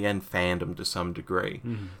particularly, and fandom to some degree,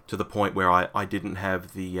 to the point where I didn't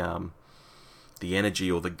have the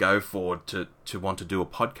energy or the go forward to want to do a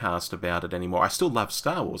podcast about it anymore. I still love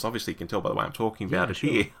Star Wars. Obviously, you can tell by the way I'm talking about it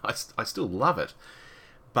here. I still love it.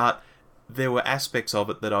 But there were aspects of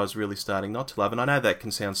it that I was really starting not to love. And I know that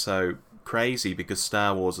can sound so crazy because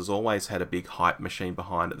Star Wars has always had a big hype machine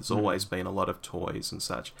behind it. There's always been a lot of toys and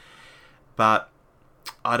such. But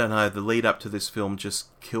I don't know, the lead up to this film just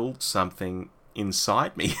killed something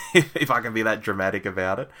inside me, if I can be that dramatic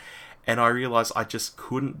about it. And I realised I just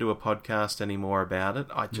couldn't do a podcast anymore about it.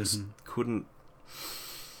 I just couldn't...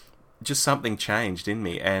 Just something changed in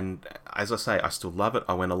me. And as I say, I still love it.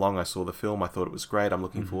 I went along, I saw the film, I thought it was great. I'm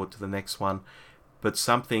looking forward to the next one. But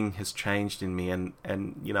something has changed in me. And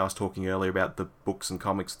you know, I was talking earlier about the books and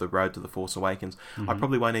comics, The Road to the Force Awakens. I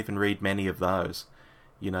probably won't even read many of those.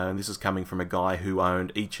 You know, and this is coming from a guy who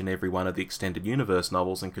owned each and every one of the Extended Universe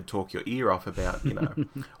novels and could talk your ear off about, you know,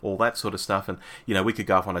 all that sort of stuff. And, you know, we could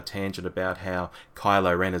go off on a tangent about how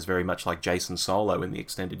Kylo Ren is very much like Jason Solo in the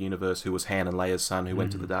Extended Universe, who was Han and Leia's son, who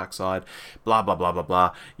went to the dark side, blah, blah, blah, blah,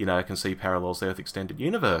 blah. You know, I can see parallels there with Extended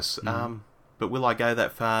Universe. But will I go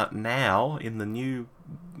that far now in the new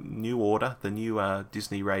order, the new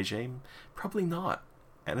Disney regime? Probably not.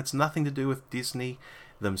 And it's nothing to do with Disney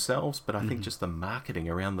themselves, but I think just the marketing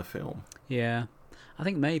around the film. Yeah, I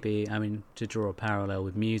think maybe, I mean, to draw a parallel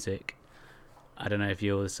with music, I don't know if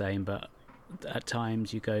you're the same, but at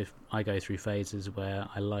times I go through phases where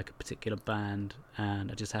I like a particular band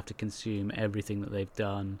and I just have to consume everything that they've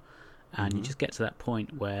done, and you just get to that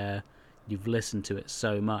point where you've listened to it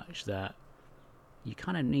so much that you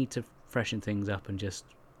kind of need to freshen things up and just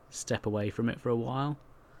step away from it for a while,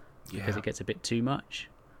 because it gets a bit too much.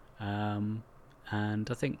 And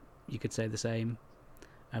I think you could say the same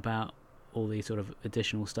about all the sort of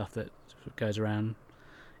additional stuff that goes around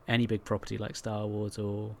any big property like Star Wars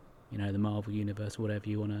or, you know, the Marvel Universe, whatever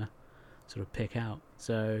you want to sort of pick out.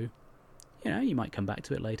 So, you know, you might come back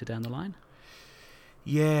to it later down the line.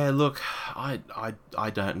 Yeah, look, I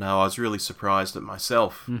don't know. I was really surprised at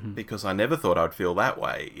myself because I never thought I'd feel that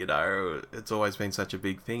way. You know, it's always been such a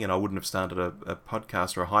big thing, and I wouldn't have started a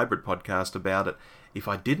podcast or a hybrid podcast about it if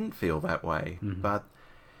I didn't feel that way. But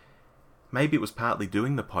maybe it was partly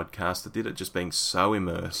doing the podcast that did it, just being so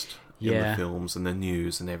immersed in the films and the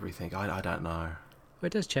news and everything. I don't know. Well,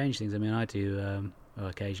 it does change things. I mean, I do, I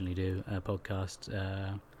occasionally do a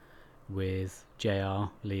podcast with JR,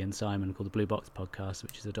 Lee and Simon, called the Blue Box Podcast,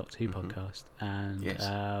 which is a Doctor Who Mm-hmm. podcast. And Yes.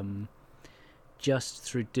 just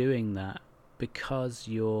through doing that, because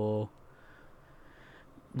you're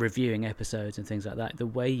reviewing episodes and things like that, the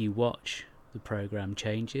way you watch the program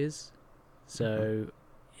changes. So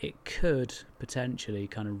it could potentially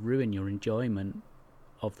kind of ruin your enjoyment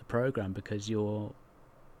of the program because you're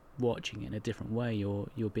watching it in a different way.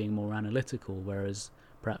 You're being more analytical, whereas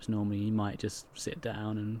perhaps normally you might just sit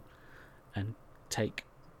down and take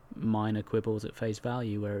minor quibbles at face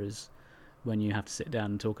value, whereas when you have to sit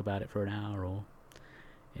down and talk about it for an hour, or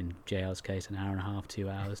in JL's case an hour and a half, 2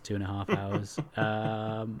 hours, 2.5 hours,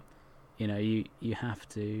 you have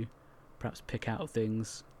to perhaps pick out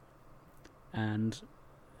things and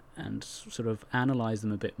sort of analyse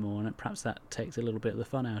them a bit more, and perhaps that takes a little bit of the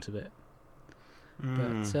fun out of it.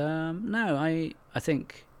 But no, I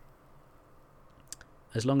think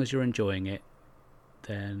as long as you're enjoying it,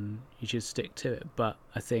 then you should stick to it. But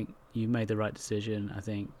I think you made the right decision. I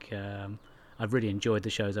think I've really enjoyed the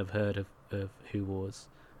shows I've heard of Who Wars.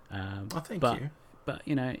 Thank you. But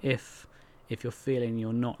if you're feeling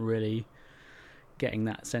you're not really getting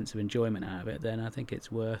that sense of enjoyment out of it, then I think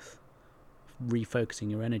it's worth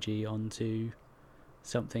refocusing your energy onto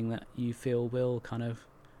something that you feel will kind of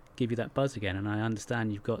give you that buzz again. And I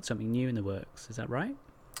understand you've got something new in the works. Is that right?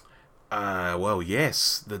 Well,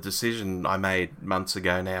 yes. The decision I made months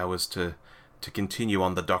ago now was to continue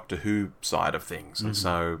on the Doctor Who side of things. Mm-hmm. And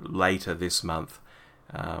so later this month,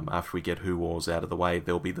 after we get Who Wars out of the way,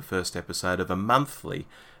 there'll be the first episode of a monthly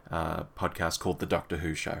podcast called The Doctor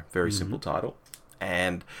Who Show. Very simple title.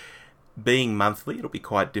 And being monthly, it'll be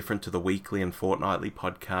quite different to the weekly and fortnightly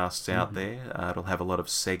podcasts out there. It'll have a lot of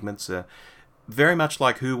segments, very much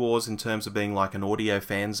like Who Wars in terms of being like an audio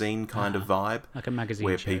fanzine kind of vibe. Like a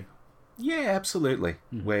magazine show. Yeah, absolutely.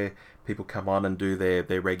 Where people come on and do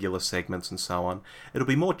their regular segments and so on. It'll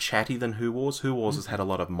be more chatty than Who Wars. Who Wars has had a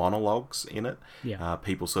lot of monologues in it. Yeah.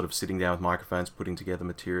 People sort of sitting down with microphones, putting together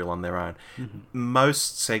material on their own.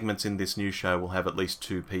 Most segments in this new show will have at least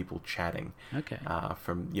two people chatting. Okay.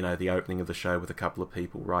 From the opening of the show with a couple of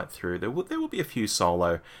people right through. There will be a few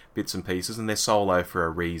solo bits and pieces, and they're solo for a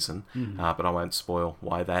reason. But I won't spoil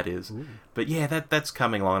why that is. Ooh. But yeah, that's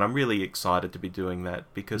coming along. And I'm really excited to be doing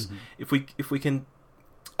that because if we can.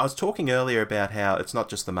 I was talking earlier about how it's not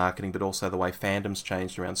just the marketing, but also the way fandom's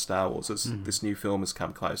changed around Star Wars as this new film has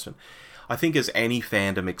come closer. And I think as any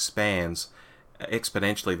fandom expands,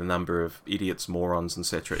 exponentially the number of idiots, morons,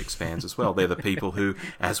 etc. expands as well. They're the people who,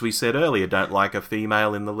 as we said earlier, don't like a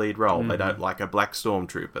female in the lead role. They don't like a black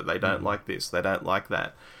stormtrooper. They don't like this. They don't like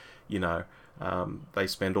that. They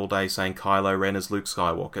spend all day saying Kylo Ren is Luke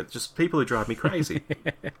Skywalker. Just people who drive me crazy.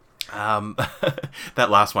 That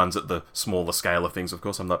last one's at the smaller scale of things, of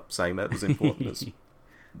course. I'm not saying that was important as,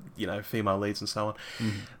 female leads and so on.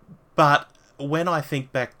 But when I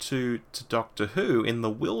think back to Doctor Who in the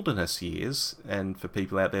wilderness years, and for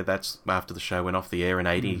people out there, that's after the show went off the air in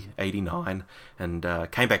 89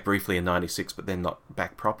 and came back briefly in 96, but then not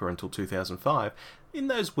back proper until 2005. In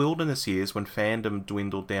those wilderness years, when fandom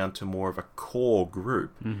dwindled down to more of a core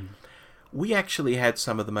group, we actually had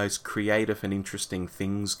some of the most creative and interesting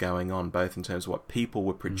things going on, both in terms of what people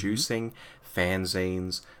were producing,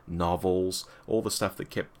 fanzines, novels, all the stuff that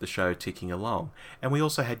kept the show ticking along. And we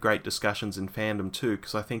also had great discussions in fandom too,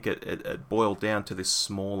 because I think it boiled down to this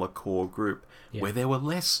smaller core group where there were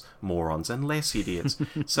less morons and less idiots.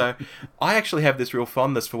 So I actually have this real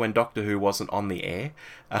fondness for when Doctor Who wasn't on the air,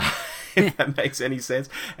 if that makes any sense.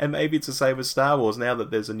 And maybe it's the same with Star Wars. Now that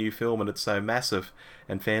there's a new film and it's so massive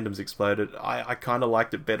and fandom's exploded, I kind of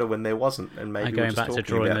liked it better when there wasn't. And maybe going back to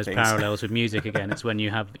drawing those things. Parallels with music again, it's when you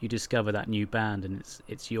discover that new band and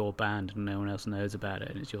it's your band and no one else knows about it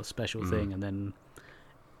and it's your special thing, and then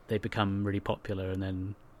they become really popular and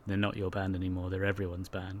then they're not your band anymore, they're everyone's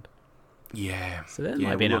band. Yeah. So there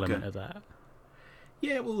might be an element of that.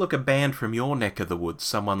 Yeah, well, look, a band from your neck of the woods,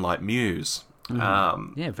 someone like Muse.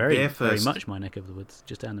 Very much my neck of the woods,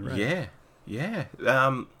 just down the road. Yeah.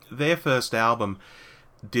 Their first album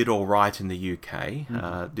did all right in the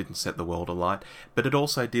UK, didn't set the world alight, but it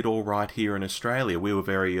also did all right here in Australia. We were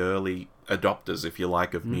very early adopters, if you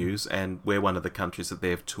like, of Muse, and we're one of the countries that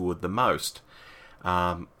they've toured the most.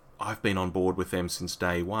 I've been on board with them since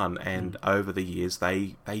day one, and over the years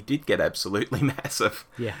they did get absolutely massive.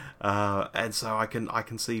 Yeah. And so I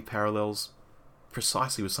can see parallels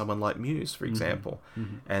precisely with someone like Muse, for example.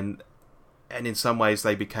 And in some ways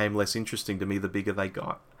they became less interesting to me the bigger they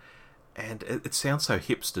got. And it sounds so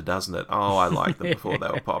hipster, doesn't it? Oh, I liked them before they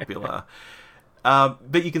were popular.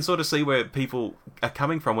 But you can sort of see where people are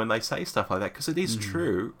coming from when they say stuff like that, because it is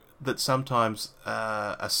true. that sometimes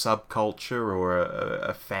a subculture or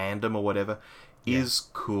a fandom or whatever is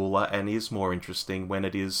cooler and is more interesting when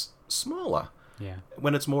it is smaller. Yeah.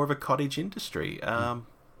 When it's more of a cottage industry.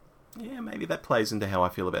 Yeah, maybe that plays into how I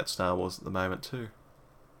feel about Star Wars at the moment too.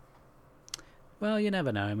 Well, you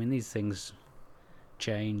never know. I mean, these things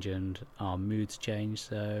change and our moods change,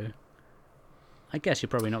 so I guess you're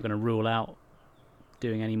probably not going to rule out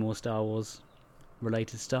doing any more Star Wars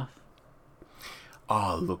related stuff.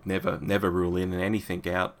 Oh, look, never rule in anything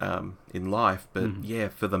out in life, but yeah,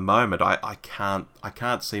 for the moment, I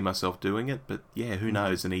can't see myself doing it. But yeah, who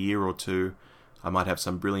knows? In a year or two, I might have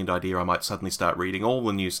some brilliant idea. I might suddenly start reading all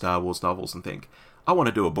the new Star Wars novels and think, I want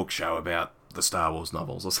to do a book show about the Star Wars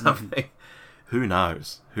novels or something. Who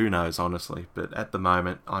knows? Who knows, honestly? But at the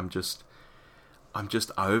moment, I'm just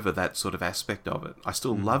over that sort of aspect of it. I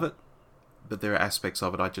still love it, but there are aspects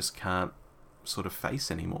of it I just can't sort of face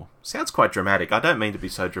anymore. Sounds quite dramatic. I don't mean to be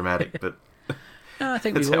so dramatic, but no, I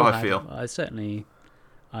think that's we all how I have. feel.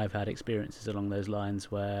 I've had experiences along those lines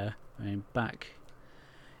where, I mean, back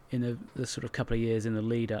in the sort of couple of years in the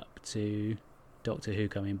lead up to Doctor Who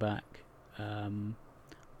coming back,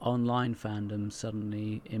 online fandom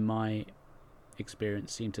suddenly, in my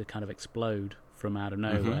experience, seemed to kind of explode from out of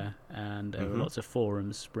nowhere, and there were lots of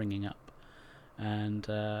forums springing up, and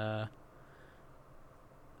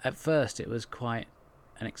at first it was quite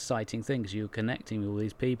an exciting thing because you were connecting with all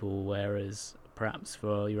these people, whereas perhaps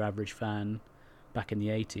for your average fan back in the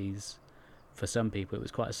 80s, for some people it was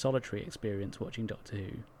quite a solitary experience watching Doctor Who,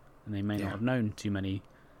 and they may not have known too many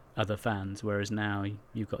other fans, whereas now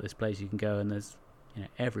you've got this place you can go and there's, you know,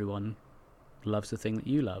 everyone loves the thing that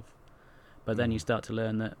you love. But then you start to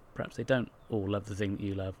learn that perhaps they don't all love the thing that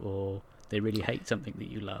you love, or they really hate something that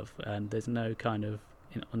you love, and there's no kind of,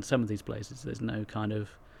 on some of these places, there's no kind of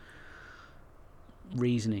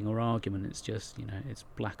reasoning or argument. It's just, you know, it's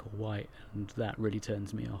black or white, and that really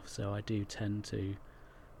turns me off. So I do tend to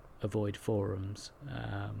avoid forums.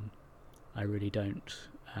 I really don't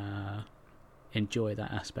enjoy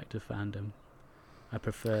that aspect of fandom. I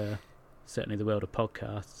prefer, certainly, the world of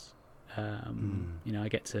podcasts. You know, I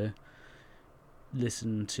get to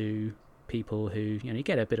listen to people who, you know, you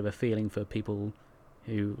get a bit of a feeling for people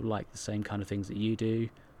who like the same kind of things that you do,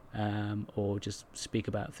 or just speak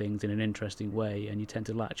about things in an interesting way, and you tend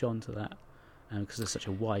to latch on to that because there's such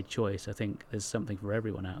a wide choice. I think there's something for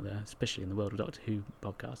everyone out there, especially in the world of Doctor Who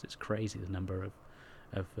podcasts. It's crazy the number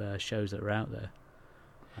of shows that are out there.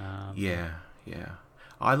 Yeah.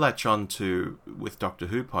 I latch on to, with Doctor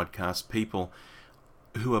Who podcasts, people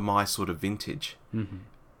who are my sort of vintage.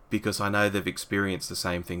 Because I know they've experienced the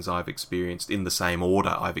same things I've experienced in the same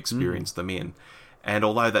order I've experienced them in. And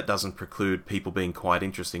although that doesn't preclude people being quite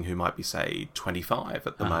interesting who might be, say, 25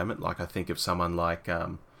 at the moment, like I think of someone like, I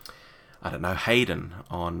don't know, Hayden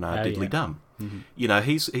on Diddly Dum. You know,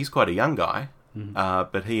 he's quite a young guy,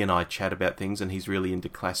 but he and I chat about things, and he's really into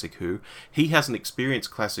Classic Who. He hasn't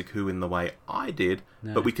experienced Classic Who in the way I did,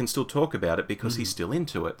 but we can still talk about it because he's still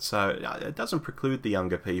into it. So it doesn't preclude the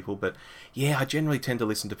younger people, but yeah, I generally tend to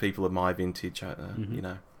listen to people of my vintage, you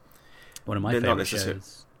know. One of my favourite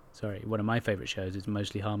shows... one of my favourite shows is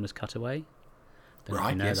Mostly Harmless Cutaway. Don't know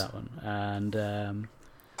if you know that one. And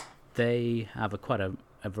they have quite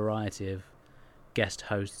a variety of guest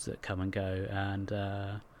hosts that come and go,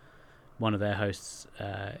 and one of their hosts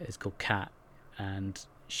is called Kat, and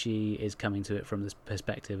she is coming to it from this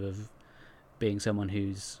perspective of being someone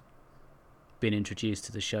who's been introduced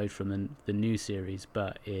to the show from the new series,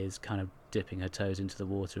 but is kind of dipping her toes into the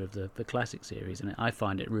water of the classic series. And I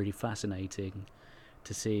find it really fascinating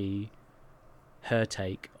to see her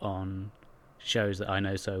take on shows that I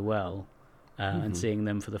know so well, and seeing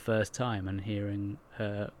them for the first time and hearing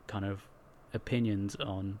her kind of opinions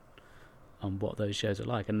on what those shows are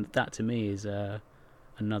like. And that to me is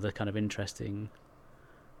another kind of interesting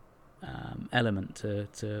element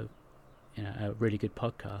to you know, a really good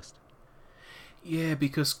podcast. Yeah,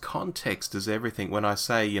 because context is everything. When I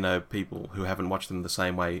say, you know, people who haven't watched them the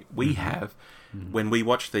same way we have, when we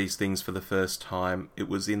watched these things for the first time, it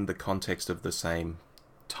was in the context of the same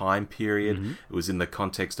time period. It was in the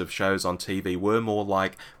context of shows on TV were more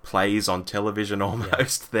like plays on television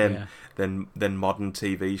almost than modern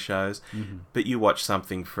TV shows. But you watch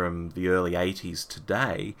something from the early 80s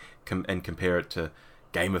today and compare it to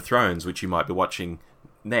Game of Thrones, which you might be watching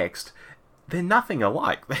next, they're nothing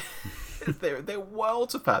alike. They're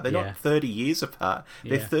worlds apart. They're not 30 years apart.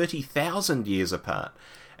 They're 30,000 years apart.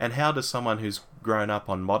 And how does someone who's grown up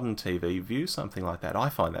on modern TV view something like that? I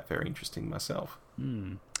find that very interesting myself.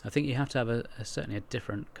 I think you have to have certainly a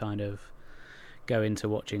different kind of go into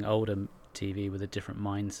watching older TV with a different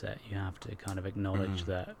mindset. You have to kind of acknowledge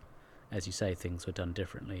that as you say, things were done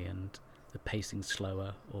differently and the pacing's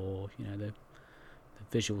slower, or the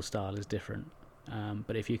visual style is different.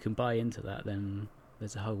 But if you can buy into that, then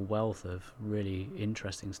there's a whole wealth of really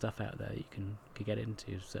interesting stuff out there you can get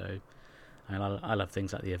into. So I love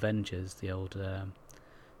things like the Avengers, the old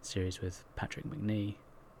series with Patrick Macnee.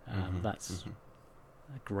 That's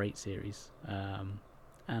a great series,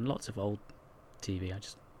 and lots of old TV.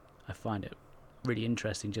 I find it really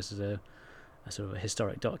interesting, just as a sort of a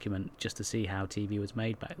historic document, just to see how TV was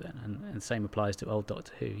made back then. And the same applies to old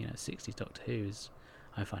Doctor Who. 60s Doctor Who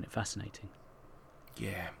I find it fascinating.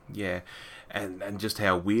 Yeah, and just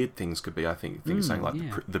how weird things could be. I think things saying like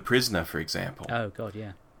the Prisoner, for example. Oh God,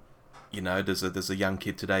 yeah. Does a young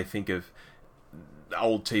kid today think of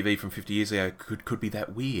old TV from 50 years ago could be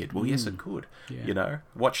that weird? Well, yes, it could. Yeah.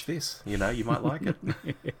 Watch this. You might like it.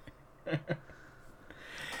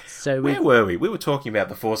 So where were we? We were talking about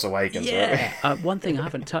The Force Awakens. Yeah. One thing I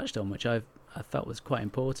haven't touched on, which I felt was quite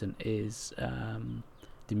important, is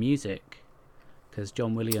the music. Because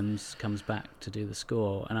John Williams comes back to do the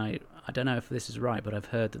score, and I don't know if this is right, but I've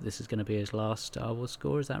heard that this is going to be his last Star Wars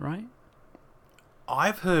score. Is that right?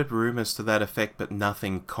 I've heard rumours to that effect, but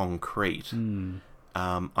nothing concrete.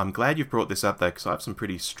 I'm glad you've brought this up, though, because I have some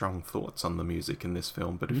pretty strong thoughts on the music in this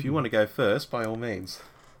film. But if you want to go first, by all means.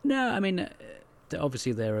 No, I mean,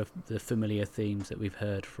 obviously there are the familiar themes that we've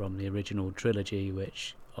heard from the original trilogy,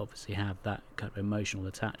 which obviously have that kind of emotional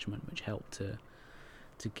attachment, which help to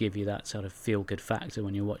give you that sort of feel-good factor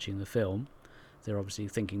when you're watching the film. They're obviously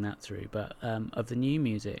thinking that through. But of the new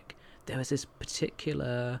music, there was this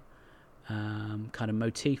particular kind of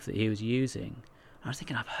motif that he was using. I was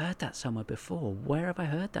thinking, I've heard that somewhere before. Where have I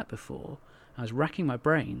heard that before? I was racking my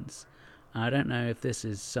brains. I don't know if this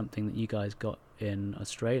is something that you guys got in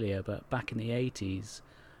Australia, but back in the 80s,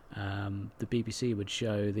 the BBC would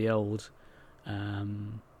show the old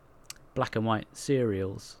black and white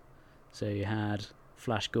serials. So you had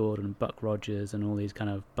Flash Gordon and Buck Rogers and all these kind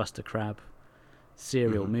of Buster Crabbe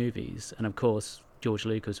serial movies. And of course, George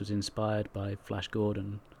Lucas was inspired by Flash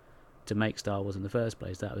Gordon to make Star Wars in the first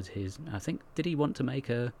place. That was his... I think, did he want to make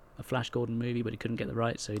a Flash Gordon movie, but he couldn't get the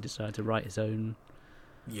rights, so he decided to write his own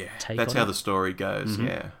take that's on how it. the story goes,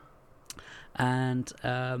 yeah. And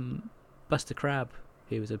Buster Crabbe,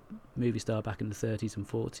 he was a movie star back in the 30s and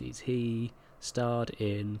 40s. He starred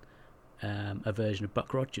in a version of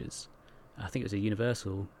Buck Rogers. I think it was a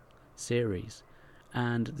Universal series,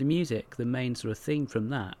 and the music, the main sort of theme from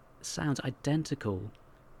that, sounds identical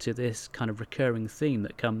to this kind of recurring theme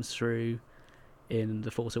that comes through in The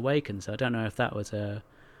Force Awakens. So I don't know if that was a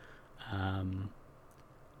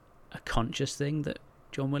conscious thing that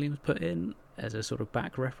John Williams put in as a sort of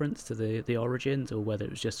back reference to the origins, or whether it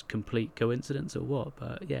was just complete coincidence or what.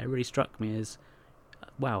 But yeah, it really struck me as,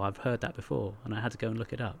 wow, I've heard that before, and I had to go and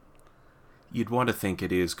look it up. You'd want to think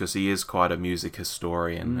it is, because he is quite a music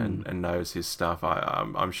historian and knows his stuff.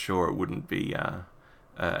 I'm sure it wouldn't be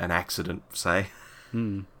an accident, say.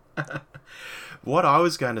 What I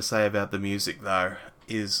was going to say about the music, though,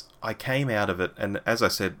 is I came out of it, and as I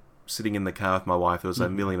said, sitting in the car with my wife, there was a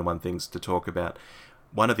million and one things to talk about.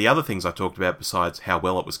 One of the other things I talked about, besides how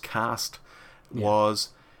well it was cast, was,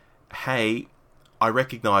 hey, I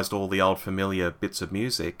recognised all the old familiar bits of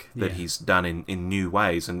music that he's done in new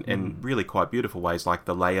ways and really quite beautiful ways, like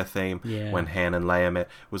the Leia theme, when Han and Leia met,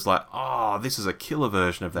 was like, oh, this is a killer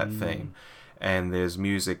version of that theme. And there's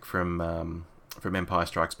music from Empire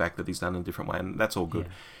Strikes Back that he's done in a different way, and that's all good.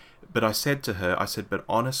 But I said to her, but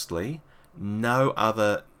honestly, no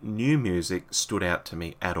other new music stood out to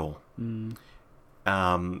me at all.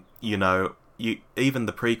 Even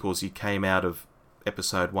the prequels, you came out of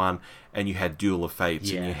Episode 1 and you had Duel of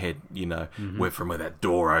Fates in your head, where that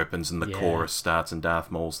door opens and the chorus starts and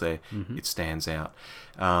Darth Maul's there. It stands out.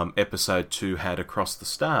 Episode 2 had Across the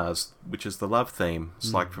Stars, which is the love theme.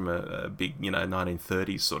 It's like from a big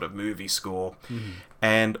 1930s sort of movie score.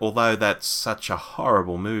 And although that's such a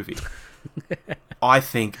horrible movie, I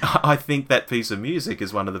think that piece of music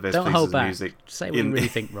is one of the best pieces of music. Say what you really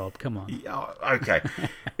think, Rob. Come on. Okay.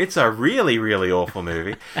 It's a really, really awful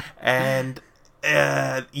movie. And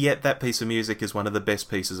yet that piece of music is one of the best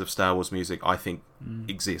pieces of Star Wars music I think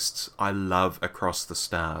exists. I love Across the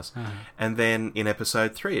Stars. And then in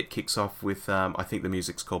Episode 3 it kicks off with, I think the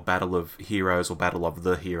music's called Battle of Heroes or Battle of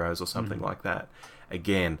the Heroes or something like that.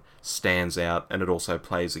 Again, stands out, and it also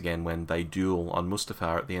plays again when they duel on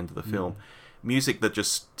Mustafar at the end of the film. Music that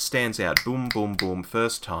just stands out, boom, boom, boom,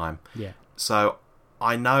 first time. Yeah. So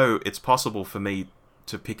I know it's possible for me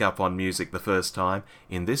to pick up on music the first time.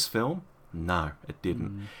 In this film, no, it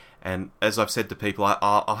didn't. And as I've said to people,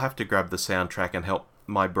 I'll have to grab the soundtrack and help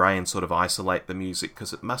my brain sort of isolate the music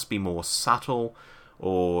because it must be more subtle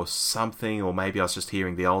or something, or maybe I was just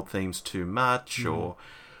hearing the old themes too much, or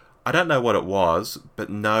I don't know what it was, but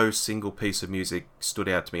no single piece of music stood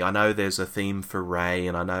out to me. I know there's a theme for Ray,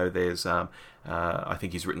 and I know there's I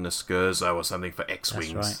think he's written a scherzo or something for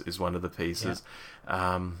X-Wings. Right. Is one of the pieces.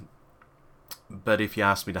 But if you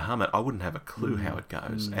asked me to hum it, I wouldn't have a clue how it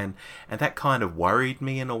goes. And that kind of worried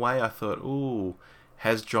me in a way. I thought, ooh,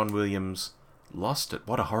 has John Williams lost it?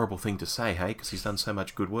 What a horrible thing to say, hey, because he's done so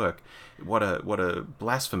much good work. What a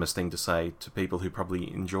blasphemous thing to say to people who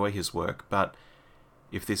probably enjoy his work. But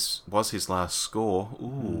if this was his last score,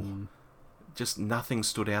 just nothing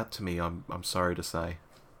stood out to me, I'm sorry to say.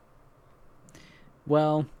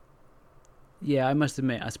 Well, yeah, I must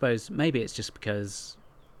admit, I suppose maybe it's just because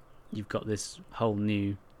you've got this whole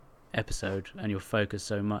new episode and you're focused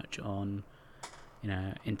so much on,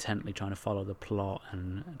 intently trying to follow the plot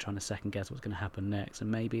and trying to second guess what's going to happen next,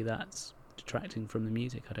 and maybe that's detracting from the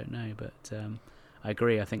music. I don't know, but I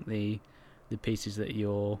agree. I think the pieces that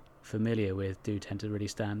you're familiar with do tend to really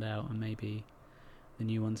stand out, and maybe the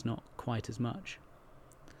new one's not quite as much.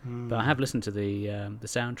 But I have listened to the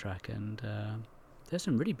soundtrack, and there's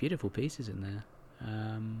some really beautiful pieces in there.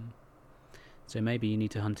 So maybe you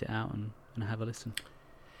need to hunt it out and have a listen.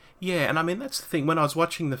 Yeah, and I mean, that's the thing. When I was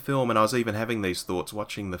watching the film, and I was even having these thoughts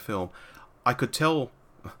watching the film, I could tell,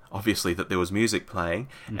 obviously, that there was music playing,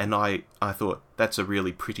 and I thought, that's a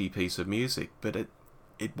really pretty piece of music, but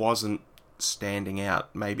it wasn't standing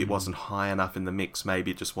out. Maybe it wasn't high enough in the mix.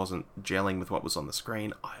 Maybe it just wasn't gelling with what was on the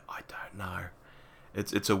screen. I don't know.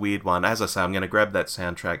 It's a weird one. As I say, I'm going to grab that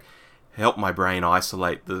soundtrack, help my brain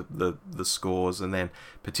isolate the scores, and then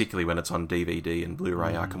particularly when it's on DVD and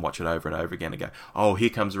Blu-ray, I can watch it over and over again and go, oh, here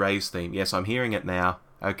comes Ray's theme. Yes, I'm hearing it now.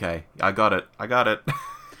 Okay, I got it.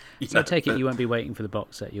 So I take it you won't be waiting for the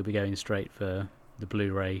box set. You'll be going straight for the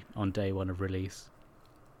Blu-ray on day one of release.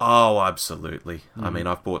 Oh, absolutely. I mean,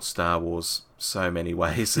 I've bought Star Wars so many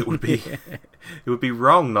ways. It would be it would be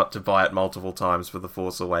wrong not to buy it multiple times for The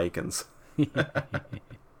Force Awakens.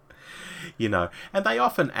 And they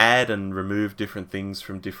often add and remove different things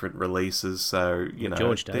from different releases, so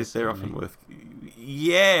George does, they're often worth.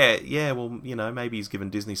 Yeah. Well, maybe he's given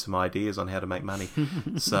Disney some ideas on how to make money.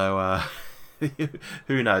 So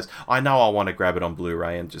who knows? I know I'll want to grab it on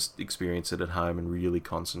Blu-ray and just experience it at home and really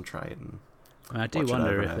concentrate. And I do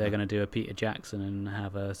wonder if they're going to do a Peter Jackson and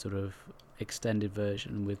have a sort of extended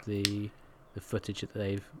version with the footage that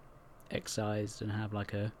they've excised, and have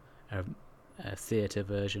like a theatre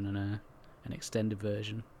version and an extended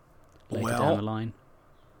version later down the line.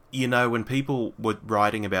 When people were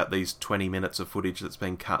writing about these 20 minutes of footage that's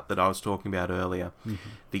been cut that I was talking about earlier,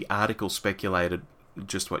 the article speculated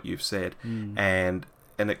just what you've said, and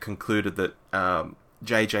it concluded that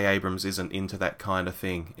J.J. Abrams isn't into that kind of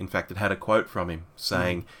thing. In fact, it had a quote from him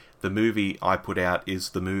saying, the movie I put out is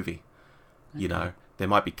the movie. Okay. There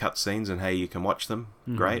might be cut scenes and hey, you can watch them,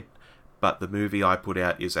 great, but the movie I put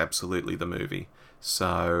out is absolutely the movie.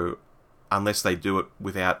 So unless they do it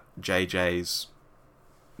without JJ's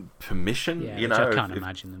permission, which I can't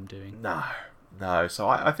imagine them doing. No. So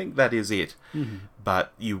I think that is it.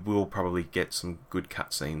 But you will probably get some good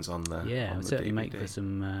cutscenes on the it would certainly DVD. make for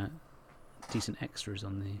some decent extras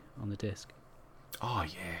on the disc. Oh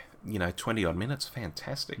yeah, 20 odd minutes,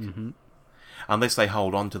 fantastic. Unless they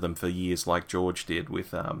hold on to them for years, like George did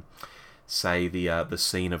with, say, the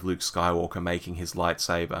scene of Luke Skywalker making his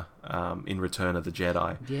lightsaber in Return of the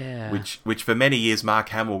Jedi. Yeah. Which for many years Mark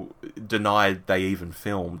Hamill denied they even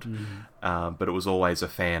filmed, but it was always a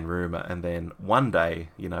fan rumor. And then one day,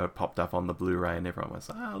 it popped up on the Blu-ray, and everyone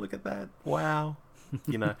was, "Oh, look at that! Wow!"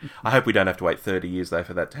 I hope we don't have to wait 30 years though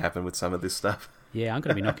for that to happen with some of this stuff. Yeah, I'm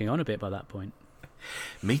going to be knocking on a bit by that point.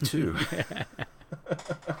 Me too.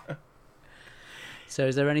 So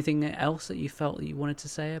is there anything else that you felt that you wanted to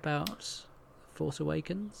say about Force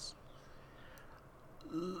Awakens?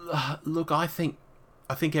 Look, I think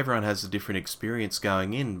everyone has a different experience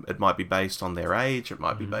going in. It might be based on their age. It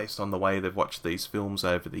might be based on the way they've watched these films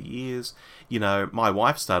over the years. My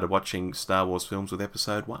wife started watching Star Wars films with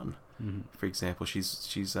Episode 1. For example,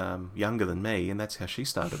 she's younger than me, and that's how she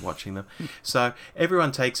started watching them. So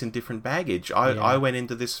everyone takes in different baggage. I went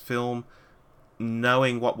into this film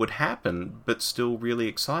knowing what would happen, but still really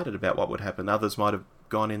excited about what would happen. Others might have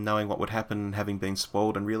gone in knowing what would happen, having been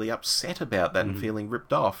spoiled, and really upset about that and feeling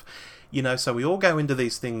ripped off. So we all go into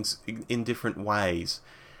these things in different ways.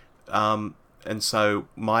 And so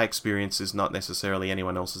my experience is not necessarily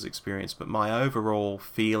anyone else's experience, but my overall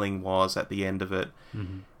feeling was at the end of it,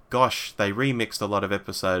 gosh, they remixed a lot of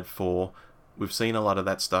Episode 4. We've seen a lot of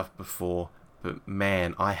that stuff before. but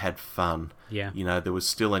man, I had fun. Yeah. You know, there was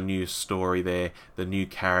still a new story there. The new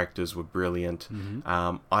characters were brilliant.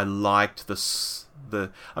 Mm-hmm. I liked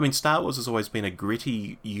I mean, Star Wars has always been a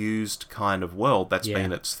gritty, used kind of world. That's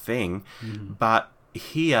been its thing. Mm-hmm. But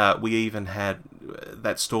here, we even had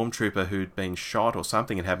that stormtrooper who'd been shot or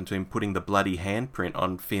something had happened to him putting the bloody handprint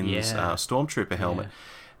on Finn's stormtrooper helmet. Yeah.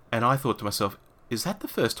 And I thought to myself, is that the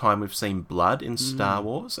first time we've seen blood in Star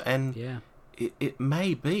Wars? And it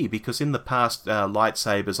may be, because in the past,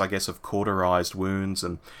 lightsabers, I guess, have cauterized wounds,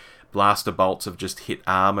 and blaster bolts have just hit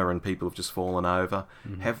armor and people have just fallen over.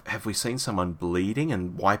 Mm-hmm. Have we seen someone bleeding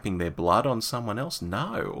and wiping their blood on someone else?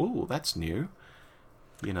 No. Oh, that's new.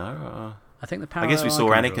 You know, I think the I guess we saw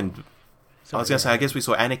Anakin. I was going to say, I guess we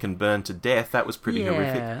saw Anakin burn to death. That was pretty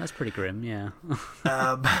horrific. Yeah, that's pretty grim. Yeah.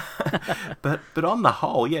 But on the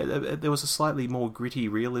whole, there was a slightly more gritty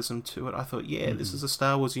realism to it. I thought, this is a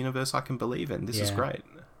Star Wars universe I can believe in. This is great.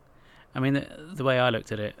 I mean, the way I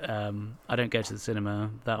looked at it, I don't go to the cinema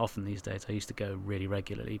that often these days. I used to go really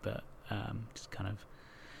regularly, but just kind of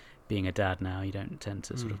being a dad now, you don't tend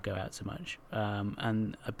to sort of go out so much.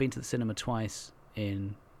 And I've been to the cinema twice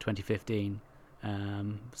in 2015.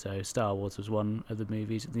 So Star Wars was one of the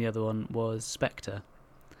movies, and the other one was Spectre,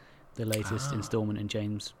 the latest instalment in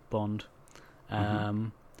James Bond.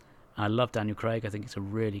 I love Daniel Craig. I think it's a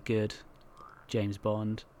really good James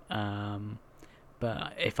Bond.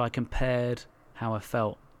 But if I compared how I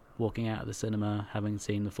felt walking out of the cinema having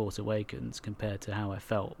seen The Force Awakens compared to how I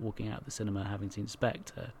felt walking out of the cinema having seen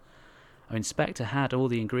Spectre, I mean, Spectre had all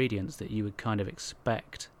the ingredients that you would kind of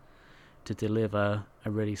expect to deliver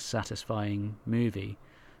a really satisfying movie.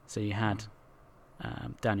 So you had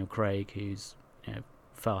Daniel Craig, who's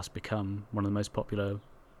fast become one of the most popular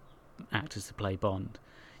actors to play Bond.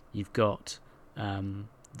 You've got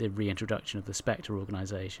the reintroduction of the Spectre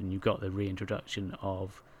organisation. You've got the reintroduction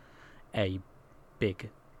of a big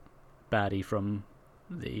baddie from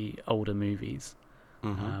the older movies,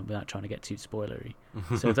 without trying to get too spoilery.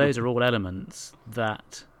 So those are all elements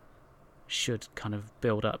that should kind of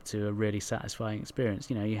build up to a really satisfying experience.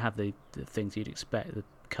 You know, you have the things you'd expect, the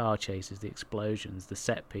car chases, the explosions, the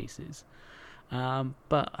set pieces.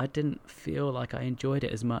 But I didn't feel like I enjoyed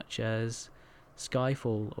it as much as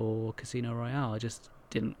Skyfall or Casino Royale. I just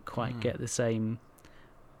didn't quite get the same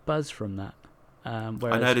buzz from that.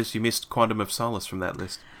 Whereas, I noticed you missed Quantum of Solace from that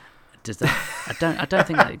list. Does that? I don't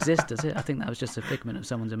think that exists, does it? I think that was just a figment of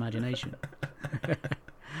someone's imagination.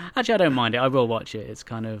 Actually, I don't mind it. I will watch it. It's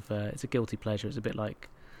kind of it's a guilty pleasure. It's a bit like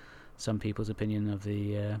some people's opinion of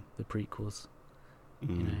the prequels.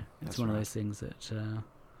 It's one of those things that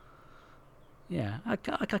I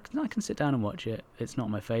can sit down and watch it. It's not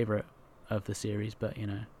my favourite of the series, but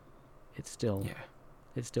it's still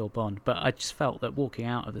Bond. But I just felt that walking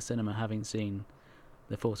out of the cinema having seen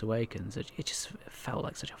The Force Awakens, it just felt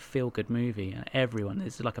like such a feel-good movie. And everyone,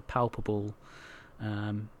 it's like a palpable.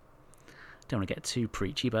 Don't want to get too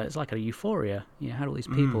preachy, but it's like a euphoria. You had all these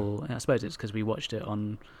people. I suppose it's because we watched it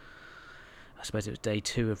on. I suppose it was day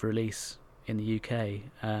 2 of release in the UK,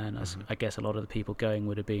 and I guess a lot of the people going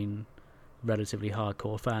would have been relatively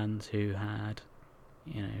hardcore fans who had,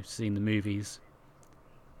 seen the movies,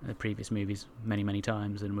 the previous movies many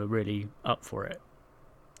times, and were really up for it.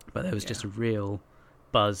 But there was just a real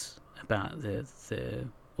buzz about the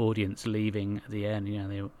audience leaving at the end.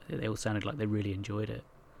 They all sounded like they really enjoyed it.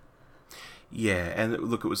 Yeah, and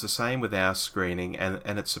look, it was the same with our screening,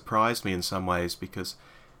 and it surprised me in some ways because,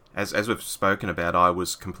 as we've spoken about, I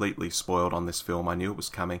was completely spoiled on this film. I knew it was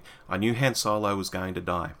coming. I knew Han Solo was going to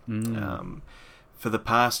die. For the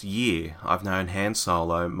past year, I've known Han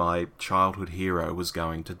Solo, my childhood hero, was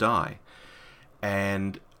going to die.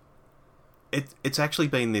 And it's actually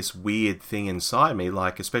been this weird thing inside me,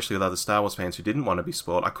 like, especially with other Star Wars fans who didn't want to be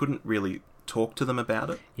spoiled. I couldn't really talk to them about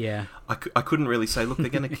it. Yeah. I couldn't really say, look, they're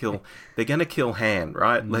going to kill Han,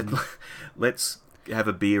 right? Let's have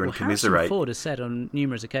a beer and commiserate. Harrison Ford has said on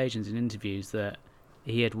numerous occasions in interviews that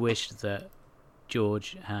he had wished that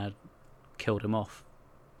George had killed him off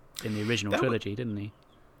in the original trilogy, didn't he?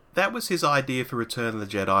 That was his idea for Return of the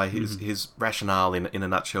Jedi. His rationale, in a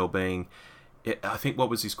nutshell, being, I think,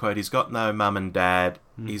 what was his quote? He's got no mum and dad.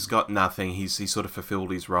 He's got nothing. He sort of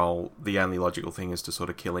fulfilled his role. The only logical thing is to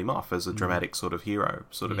sort of kill him off as a dramatic sort of hero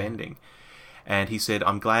sort of ending. And he said,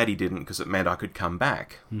 "I'm glad he didn't, because it meant I could come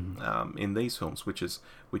back in these films," which is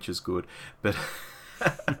good. But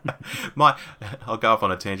I'll go off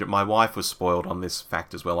on a tangent. My wife was spoiled on this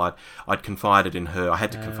fact as well. I'd confided in her. I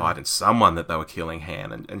had to confide in someone that they were killing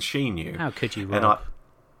Han, and she knew. How could you, Rob?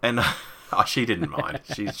 And she didn't mind.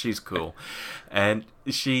 She's cool, and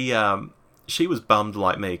she she was bummed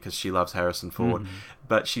like me because she loves Harrison Ford,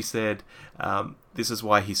 but she said this is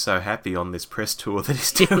why he's so happy on this press tour that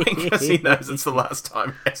he's doing, because he knows it's the last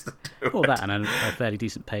time he has to do it. Well, that and a fairly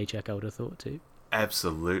decent paycheck, I would have thought too.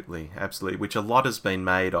 Absolutely, which a lot has been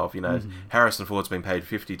made of. Harrison Ford's been paid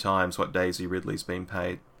 50 times what Daisy Ridley's been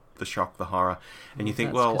paid. The shock, the horror, and you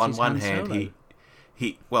think, well, on one hand,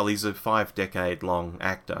 he's a 5-decade-long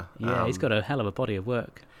actor. Yeah, he's got a hell of a body of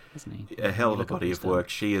work, hasn't he? A hell of a body of work.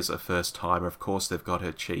 She is a first-timer. Of course, they've got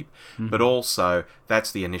her cheap. But also,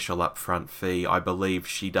 that's the initial upfront fee. I believe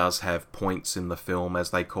she does have points in the film,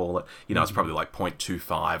 as they call it. It's probably like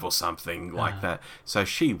 0.25 or something like that. So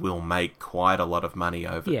she will make quite a lot of money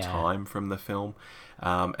over time from the film.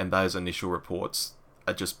 And those initial reports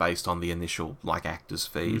are just based on the initial actors'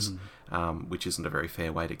 fees, which isn't a very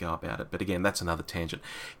fair way to go about it. But again, that's another tangent.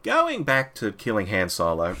 Going back to killing Han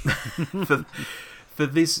Solo, for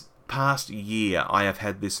this past year, I have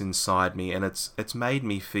had this inside me, and it's made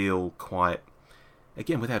me feel quite,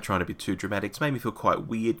 again, without trying to be too dramatic, it's made me feel quite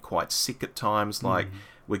weird, quite sick at times. Like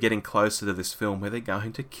we're getting closer to this film where they're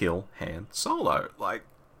going to kill Han Solo.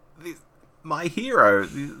 My hero,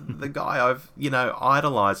 the guy I've,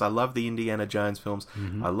 idolized. I love the Indiana Jones films.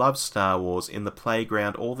 I love Star Wars. In the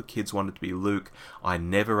playground, all the kids wanted to be Luke. I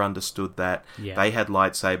never understood that. Yeah. They had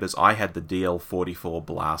lightsabers. I had the DL-44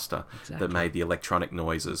 blaster that made the electronic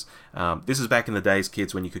noises. This is back in the days,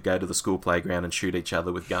 kids, when you could go to the school playground and shoot each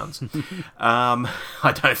other with guns.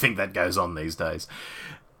 I don't think that goes on these days.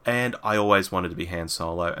 And I always wanted to be Han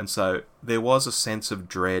Solo. And so there was a sense of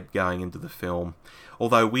dread going into the film.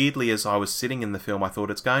 Although, weirdly, as I was sitting in the film, I thought,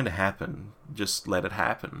 it's going to happen. Just let it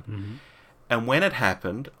happen. And when it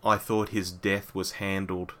happened, I thought his death was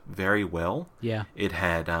handled very well. Yeah. It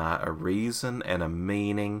had a reason and a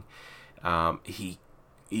meaning. He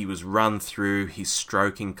was run through, he's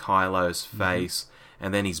stroking Kylo's face,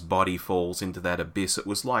 and then his body falls into that abyss. It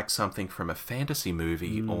was like something from a fantasy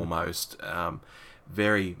movie, almost.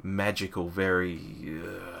 Very magical, very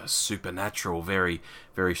supernatural, very,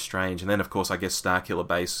 very strange. And then, of course, I guess Starkiller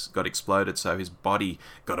Base got exploded, so his body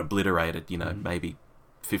got obliterated, maybe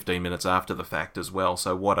 15 minutes after the fact as well.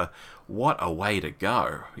 So what a way to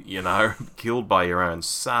go, killed by your own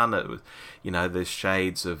son. It was, there's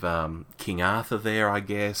shades of King Arthur there, I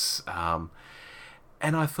guess. And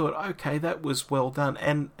I thought, okay, that was well done.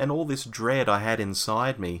 And all this dread I had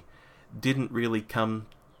inside me didn't really come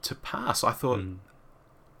to pass. I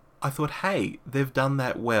thought, hey, they've done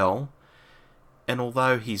that well, and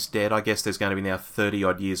although he's dead, I guess there's going to be now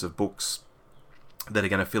 30-odd years of books that are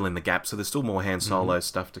going to fill in the gap, so there's still more Han Solo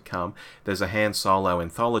stuff to come. There's a Han Solo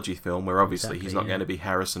anthology film where obviously he's not going to be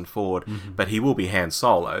Harrison Ford, but he will be Han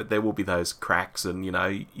Solo. There will be those cracks, and,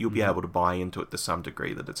 you'll be able to buy into it to some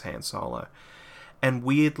degree that it's Han Solo. And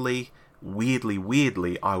weirdly,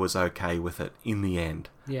 I was okay with it in the end,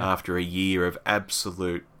 after a year of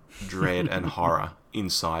absolute dread and horror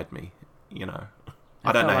inside me,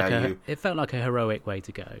 I don't know how you... It felt like a heroic way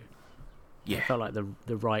to go. Yeah. It felt like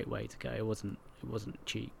the right way to go. It wasn't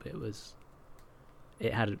cheap.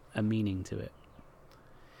 It had a meaning to it.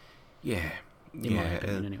 Yeah. In my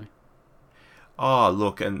opinion, anyway. Oh,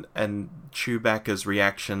 look, and Chewbacca's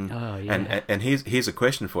reaction... Oh, yeah. And here's a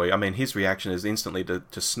question for you. I mean, his reaction is instantly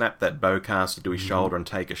to snap that bowcaster to his shoulder and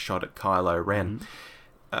take a shot at Kylo Ren.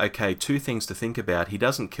 Okay, two things to think about. He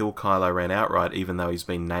doesn't kill Kylo Ren outright, even though he's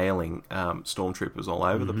been nailing stormtroopers all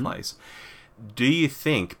over the place. Do you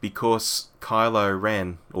think because Kylo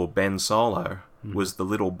Ren, or Ben Solo, was the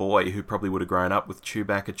little boy who probably would have grown up with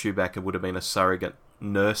Chewbacca would have been a surrogate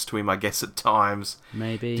nurse to him, I guess, at times?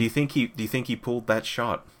 Maybe. Do you think he pulled that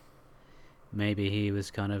shot? Maybe he was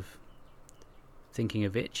kind of thinking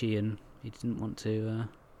of Itchy, and he didn't want to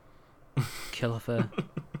kill off a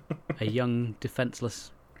young,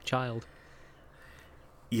 defenseless child.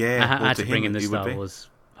 Yeah, I had to bring in the Star Wars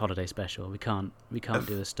holiday special. We can't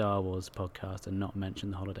do a Star Wars podcast and not mention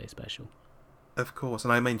the holiday special. Of course,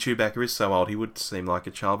 and I mean, Chewbacca is so old, he would seem like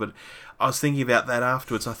a child, but I was thinking about that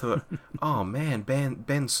afterwards. I thought, oh man,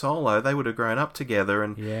 Ben Solo, they would have grown up together,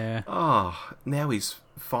 and now he's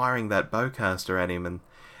firing that bowcaster at him,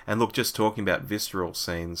 and look, just talking about visceral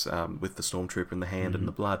scenes with the stormtrooper in the hand and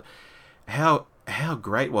the blood, how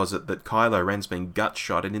great was it that Kylo Ren's been gut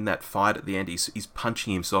shot, and in that fight at the end, he's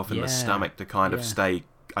punching himself in the stomach to kind of stay,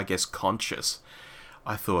 I guess, conscious.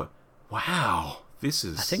 I thought, wow, this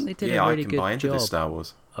is... I think they did a really good job this Star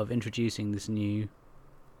Wars. Of introducing this new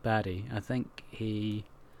baddie. I think it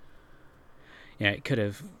could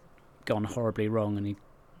have gone horribly wrong, and he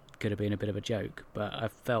could have been a bit of a joke, but I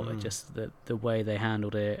felt just that the way they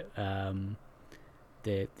handled it,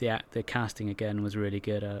 the casting again was really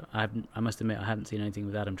good. I must admit I hadn't seen anything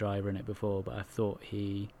with Adam Driver in it before, but I thought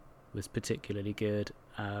he was particularly good.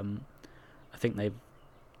 I think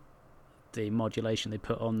the modulation they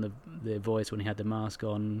put on the voice when he had the mask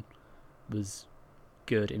on was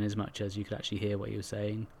good, in as much as you could actually hear what he was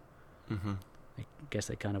saying. Mm-hmm. I guess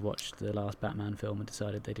they kind of watched the last Batman film and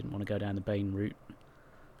decided they didn't want to go down the Bane route.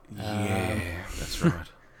 Yeah, that's right.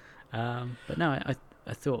 But no,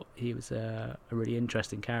 I thought he was a really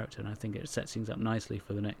interesting character, and I think it sets things up nicely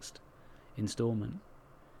for the next instalment.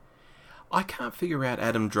 I can't figure out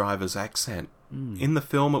Adam Driver's accent. In the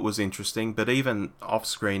film it was interesting, but even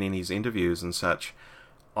off-screen in his interviews and such,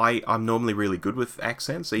 I'm normally really good with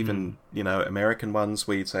accents, even, American ones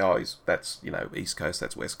where you'd say, that's, East Coast,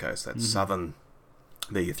 that's West Coast, that's Southern.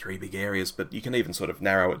 They're your three big areas, but you can even sort of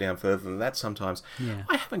narrow it down further than that sometimes. Yeah.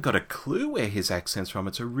 I haven't got a clue where his accent's from.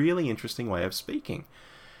 It's a really interesting way of speaking.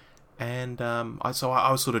 And I was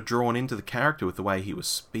sort of drawn into the character with the way he was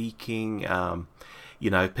speaking.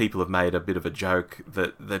 People have made a bit of a joke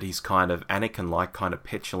that he's kind of Anakin-like, kind of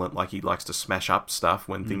petulant, like he likes to smash up stuff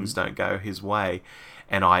when things don't go his way.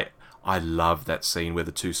 And I love that scene where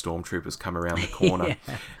the two stormtroopers come around the corner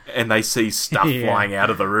and they see stuff flying out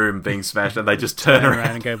of the room being smashed, and they just turn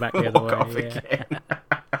around and go back the walk other off way. again.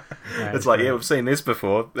 It's like, we've seen this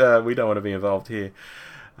before. We don't want to be involved here.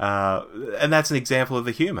 And that's an example of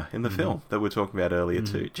the humour in the film that we were talking about earlier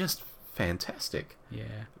too. Just fantastic.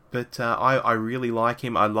 Yeah. But I really like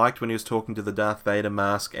him. I liked when he was talking to the Darth Vader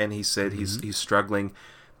mask, and he said he's struggling.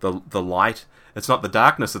 The light. It's not the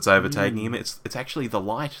darkness that's overtaking him. It's actually the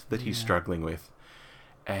light that he's struggling with.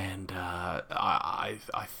 And I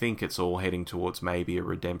think it's all heading towards maybe a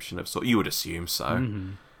redemption of sort. You would assume so.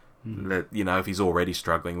 That, if he's already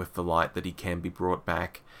struggling with the light, that he can be brought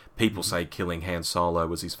back. People say killing Han Solo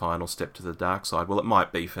was his final step to the dark side. Well, it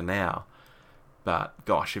might be for now. But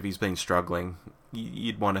gosh, if he's been struggling,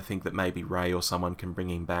 you'd want to think that maybe Rey or someone can bring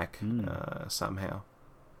him back somehow.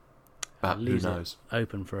 But who knows?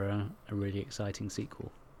 Open for a really exciting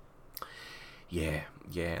sequel. Yeah,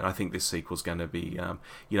 and I think this sequel's going to be,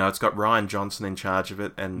 it's got Rian Johnson in charge of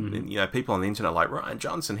it, and people on the internet are like, Rian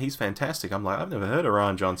Johnson, he's fantastic. I'm like, I've never heard of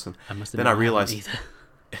Rian Johnson. Then I realised,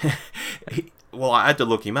 I had to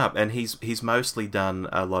look him up, and he's mostly done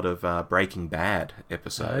a lot of Breaking Bad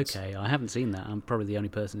episodes. Okay, I haven't seen that. I'm probably the only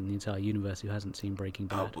person in the entire universe who hasn't seen Breaking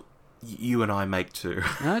Bad. You and I make two.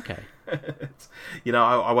 Okay.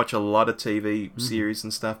 I watch a lot of TV series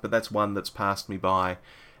and stuff, but that's one that's passed me by,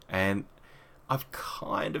 and I've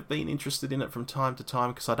kind of been interested in it from time to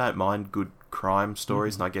time because I don't mind good crime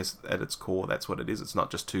stories, and I guess at its core that's what it is. It's not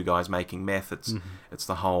just two guys making meth. It's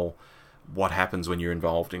the whole what happens when you're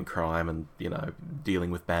involved in crime and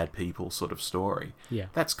dealing with bad people sort of story. Yeah,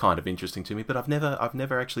 that's kind of interesting to me, but I've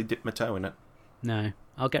never actually dipped my toe in it. No,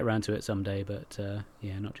 I'll get around to it someday, but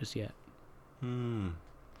not just yet. One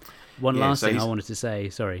last thing I wanted to say,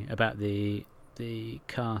 sorry, about the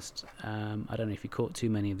cast. I don't know if you caught too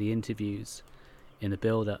many of the interviews in the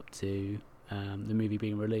build-up to the movie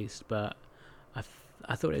being released, but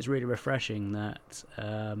I thought it was really refreshing that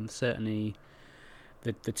certainly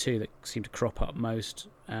the two that seem to crop up most,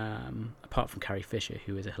 apart from Carrie Fisher,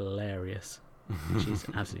 who is hilarious, she's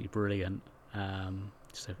absolutely brilliant,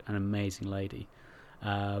 just an amazing lady,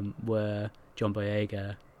 were John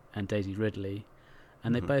Boyega and Daisy Ridley,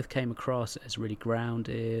 and they both came across as really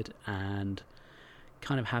grounded and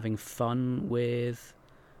kind of having fun with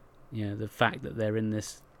the fact that they're in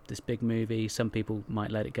this big movie. Some people might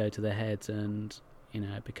let it go to their heads and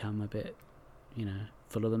become a bit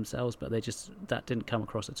full of themselves, but that didn't come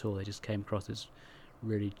across at all. They just came across as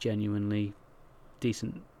really genuinely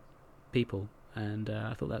decent people, and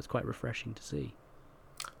I thought that was quite refreshing to see.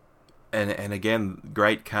 And again,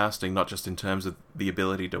 great casting, not just in terms of the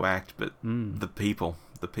ability to act, but the people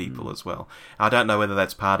as well. I don't know whether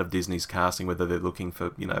that's part of Disney's casting, whether they're looking for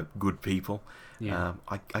good people. Yeah.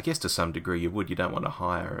 I guess to some degree you would. You don't want to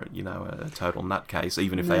hire a total nutcase,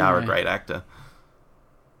 even if they are a great actor.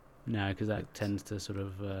 No, because that tends to sort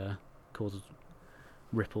of cause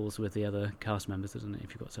ripples with the other cast members, doesn't it? If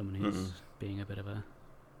you've got someone who's being a bit of an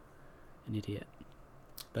idiot.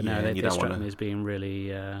 But no, they struck me as being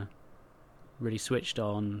really, really switched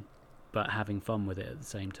on, but having fun with it at the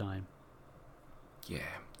same time.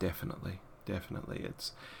 Yeah, definitely.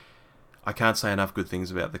 I can't say enough good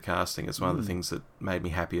things about the casting. It's one of the things that made me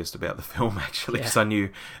happiest about the film, actually, because I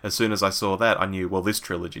knew, as soon as I saw that, I knew, well, this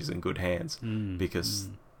trilogy's in good hands, because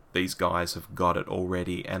these guys have got it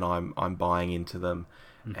already, and I'm buying into them,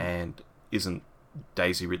 and isn't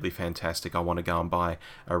Daisy Ridley fantastic. I want to go and buy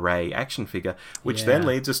a Rey action figure, which Yeah. then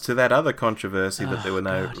leads us to that other controversy that there were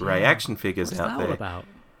no God, Rey yeah. action figures What's out that there. all about?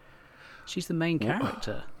 She's the main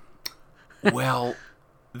character. Well,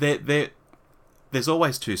 there's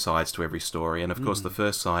always two sides to every story, and of course the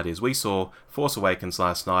first side is we saw Force Awakens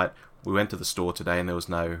last night. We went to the store today, and there was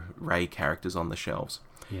no Rey characters on the shelves.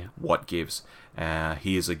 Yeah. What gives?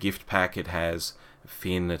 Here's a gift pack. It has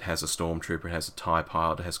Finn, it has a Stormtrooper, it has a TIE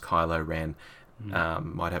Pilot, it has Kylo Ren.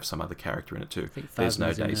 Might have some other character in it too. think There's no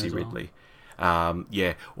Phasma's in there Daisy as well. Ridley.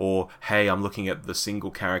 Yeah, or hey, I'm looking at the single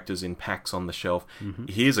characters in packs on the shelf.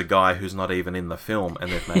 Here's a guy who's not even in the film,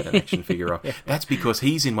 and they've made an action figure of. That's because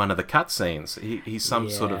he's in one of the cutscenes. He's some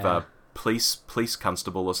sort of Yeah. police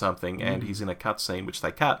constable or something, and he's in a cutscene which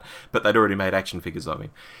they cut, but they'd already made action figures of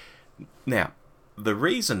him. Now, the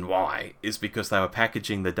reason why is because they were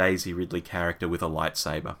packaging the Daisy Ridley character with a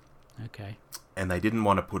lightsaber, Okay. and they didn't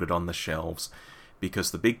want to put it on the shelves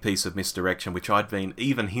because the big piece of misdirection, which I'd been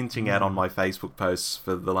even hinting at on my Facebook posts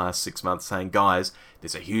for the last 6 months, saying, guys,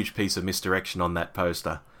 there's a huge piece of misdirection on that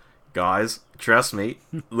poster. Guys, trust me,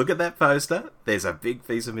 look at that poster. There's a big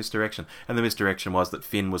piece of misdirection. And the misdirection was that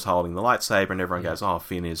Finn was holding the lightsaber, and everyone goes, oh,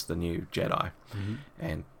 Finn is the new Jedi.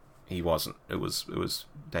 And he wasn't. It was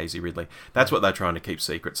Daisy Ridley. That's what they're trying to keep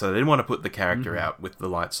secret. So they didn't want to put the character out with the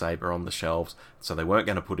lightsaber on the shelves. So they weren't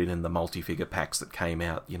going to put it in the multi-figure packs that came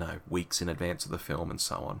out, weeks in advance of the film and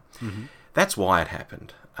so on. That's why it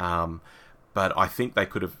happened. But I think they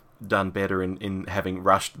could have done better in having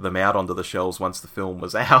rushed them out onto the shelves once the film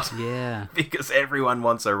was out. Yeah. Because everyone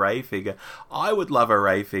wants a Rey figure. I would love a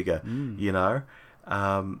Rey figure,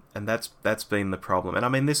 and that's been the problem. And I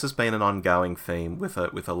mean, this has been an ongoing theme with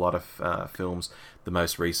a lot of films. The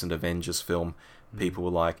most recent Avengers film, people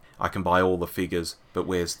were like, "I can buy all the figures, but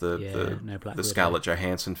where's No the Black the Widow. Scarlett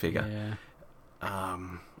Johansson figure?" Yeah.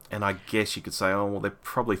 And I guess you could say, oh well, they're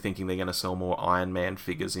probably thinking they're going to sell more Iron Man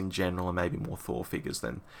figures in general, and maybe more Thor figures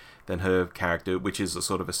than her character, which is a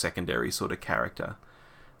sort of a secondary sort of character.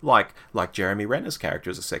 Like Jeremy Renner's character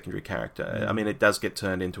is a secondary character. I mean, it does get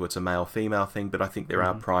turned into it's a male-female thing, but I think there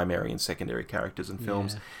are primary and secondary characters in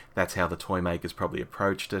films. Yeah. That's how the toy makers probably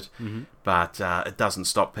approached it. But it doesn't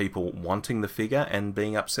stop people wanting the figure and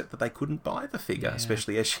being upset that they couldn't buy the figure, Yeah.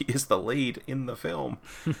 especially as she is the lead in the film.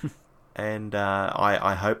 And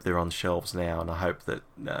I hope they're on shelves now, and I hope that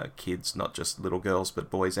kids, not just little girls, but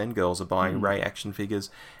boys and girls, are buying Rey action figures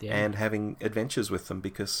and having adventures with them,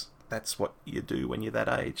 because that's what you do when you're that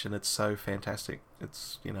age, and it's so fantastic.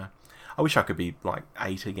 It's, I wish I could be like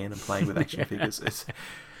 8 again and playing with action figures. It's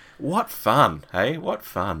what fun, hey? What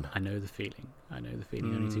fun. I know the feeling.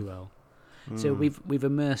 Only too well. So we've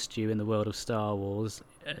immersed you in the world of Star Wars,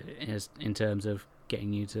 in terms of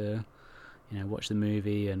getting you to, watch the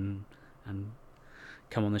movie and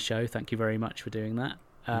come on the show. Thank you very much for doing that.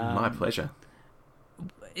 My pleasure.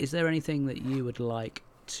 Is there anything that you would like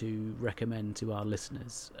to recommend to our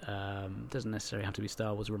listeners? Doesn't necessarily have to be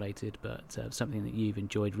Star Wars related, but something that you've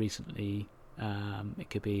enjoyed recently. It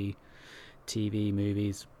could be TV,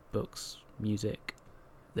 movies, books, music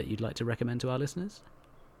that you'd like to recommend to our listeners.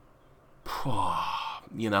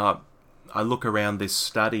 I look around this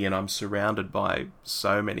study and I'm surrounded by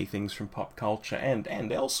so many things from pop culture and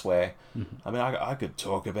elsewhere. I mean, I could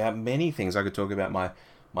talk about many things. I could talk about my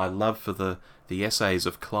love for the essays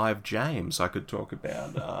of Clive James. I could talk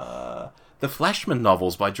about the Flashman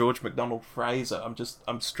novels by George MacDonald Fraser.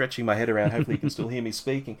 I'm stretching my head around. Hopefully you can still hear me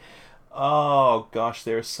speaking. Oh gosh,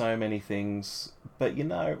 there are so many things. But you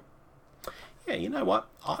know what?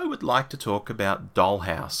 I would like to talk about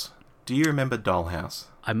Dollhouse. Do you remember Dollhouse?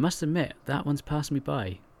 I must admit, that one's passed me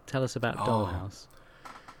by. Tell us about Dollhouse.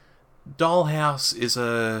 Dollhouse is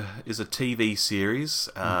a TV series,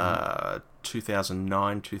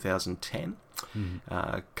 2009, 2010.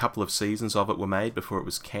 A couple of seasons of it were made before it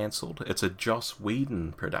was cancelled. It's a Joss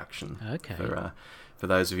Whedon production. Okay. For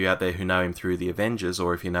those of you out there who know him through the Avengers,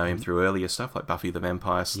 or if you know him through earlier stuff like Buffy the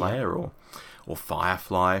Vampire Slayer or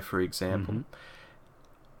Firefly, for example.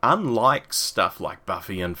 Unlike stuff like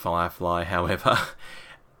Buffy and Firefly, however,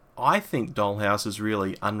 I think Dollhouse is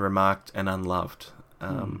really unremarked and unloved.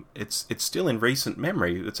 It's still in recent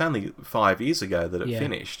memory. It's only 5 years ago that it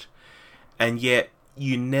finished. And yet,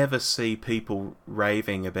 you never see people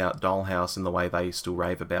raving about Dollhouse in the way they still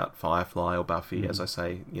rave about Firefly or Buffy, as I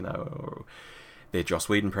say, or their Joss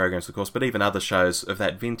Whedon programs, of course, but even other shows of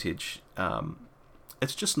that vintage.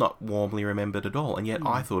 It's just not warmly remembered at all, and yet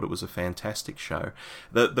I thought it was a fantastic show.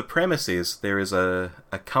 The premise is there is a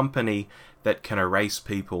company that can erase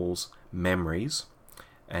people's memories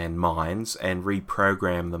and minds and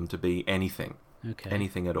reprogram them to be anything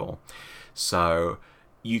at all. So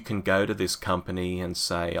you can go to this company and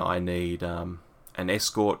say, I need an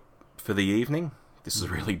escort for the evening. This is a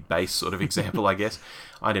really base sort of example, I guess.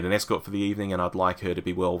 I need an escort for the evening, and I'd like her to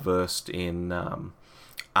be well versed in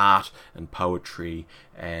art and poetry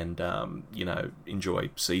and,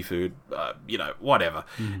 enjoy seafood, whatever.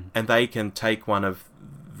 And they can take one of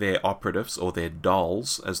their operatives, or their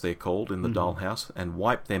dolls, as they're called in the dollhouse, and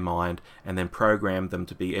wipe their mind and then program them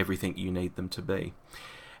to be everything you need them to be.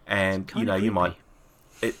 And, you might...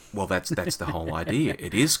 that's the whole idea.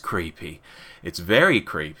 It is creepy. It's very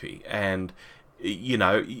creepy. And...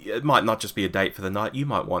 it might not just be a date for the night. You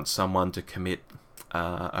might want someone to commit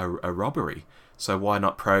a robbery. So why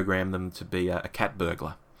not program them to be a cat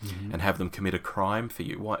burglar and have them commit a crime for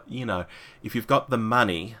you? If you've got the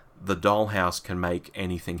money, the dollhouse can make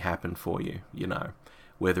anything happen for you,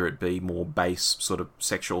 whether it be more base sort of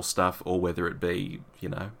sexual stuff or whether it be,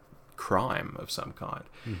 crime of some kind.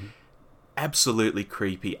 Absolutely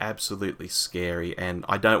creepy, absolutely scary, and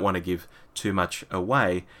I don't want to give too much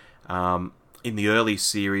away. In the early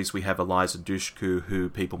series, we have Eliza Dushku, who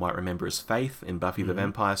people might remember as Faith in Buffy the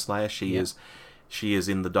Vampire Slayer. She is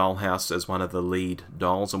in the dollhouse as one of the lead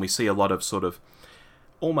dolls, and we see a lot of sort of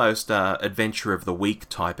almost Adventure of the Week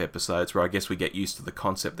type episodes where I guess we get used to the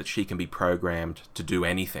concept that she can be programmed to do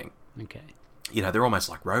anything. Okay. They're almost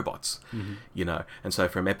like robots, and so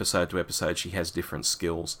from episode to episode she has different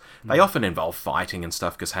skills. They often involve fighting and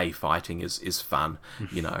stuff because, hey, fighting is fun,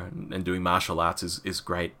 and doing martial arts is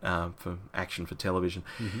great for action for television.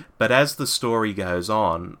 But as the story goes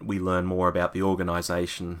on, we learn more about the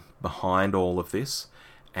organisation behind all of this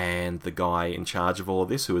and the guy in charge of all of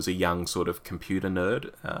this, who is a young sort of computer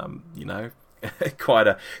nerd,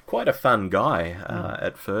 quite a fun guy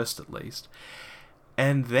at first at least.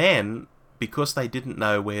 And then, because they didn't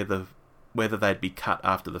know whether they'd be cut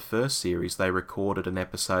after the first series, they recorded an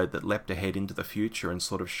episode that leapt ahead into the future and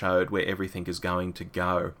sort of showed where everything is going to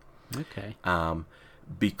go. Okay.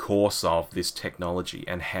 Because of this technology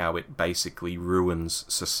and how it basically ruins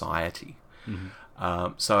society.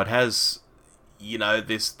 So it has,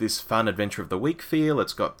 this fun Adventure of the Week feel.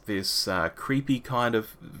 It's got this creepy kind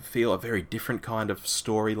of feel, a very different kind of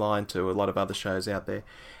storyline to a lot of other shows out there.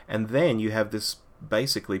 And then you have this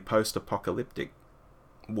basically post-apocalyptic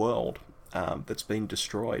world that's been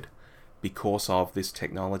destroyed because of this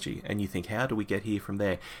technology, and you think, how do we get here from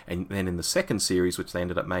there? And then in the second series, which they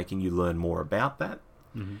ended up making, you learn more about that.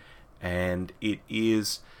 And it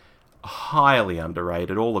is highly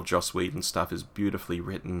underrated. All of Joss Whedon's stuff is beautifully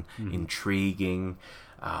written, intriguing,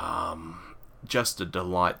 just a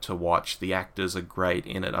delight to watch. The actors are great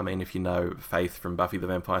in it. I mean, if you know Faith from Buffy the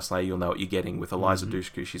Vampire Slayer, you'll know what you're getting with Eliza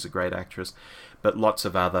Dushku. She's a great actress. But lots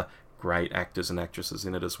of other great actors and actresses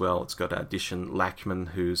in it as well. It's got Audition Lackman,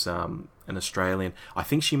 who's an Australian. I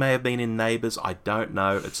think she may have been in Neighbours. I don't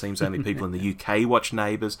know. It seems only people in the UK watch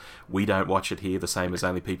Neighbours. We don't watch it here, the same as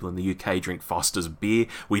only people in the UK drink Foster's beer.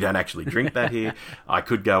 We don't actually drink that here. I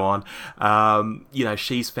could go on.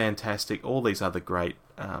 She's fantastic. All these other great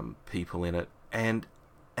people in it. And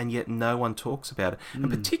yet no one talks about it. And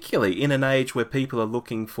particularly in an age where people are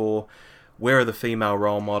looking for, where are the female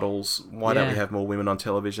role models? Why don't we have more women on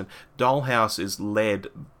television? Dollhouse is led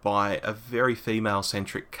by a very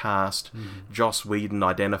female-centric cast. Joss Whedon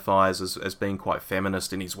identifies as being quite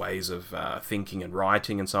feminist in his ways of thinking and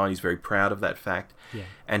writing and so on. He's very proud of that fact.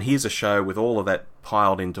 And here's a show with all of that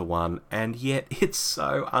piled into one, and yet it's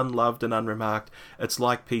so unloved and unremarked. It's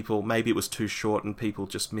like maybe it was too short and people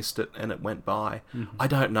just missed it and it went by. I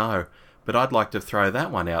don't know. But I'd like to throw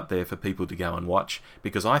that one out there for people to go and watch,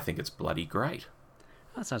 because I think it's bloody great.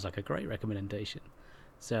 That sounds like a great recommendation.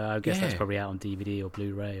 So I guess that's probably out on DVD or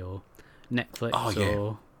Blu-ray or Netflix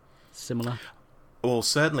or similar. Well,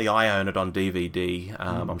 certainly I own it on DVD.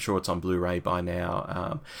 I'm sure it's on Blu-ray by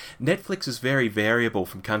now. Netflix is very variable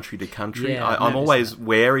from country to country. I'm always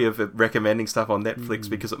wary of recommending stuff on Netflix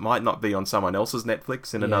because it might not be on someone else's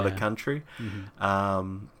Netflix in another country.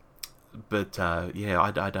 But I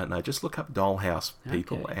don't know. Just look up Dollhouse,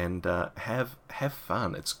 people, and have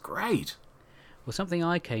fun. It's great. Well, something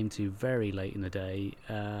I came to very late in the day.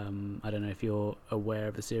 I don't know if you're aware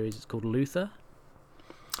of the series. It's called Luther.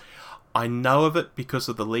 I know of it because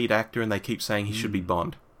of the lead actor, and they keep saying he should be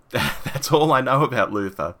Bond. That's all I know about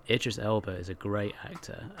Luther. Idris Elba is a great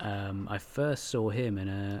actor. I first saw him in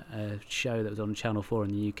a show that was on Channel 4 in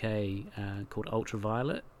the UK called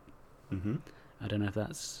Ultraviolet. I don't know if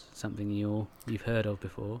that's something you've heard of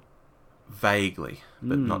before. Vaguely,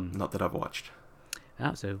 but not that I've watched.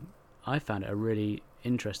 So I found it a really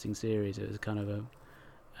interesting series. It was kind of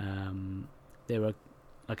they were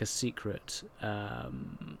like a secret.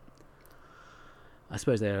 I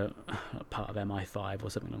suppose they're part of MI5 or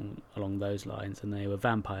something along those lines, and they were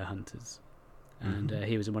vampire hunters. And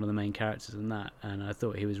he was one of the main characters in that, and I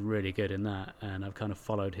thought he was really good in that, and I've kind of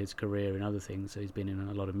followed his career in other things, so he's been in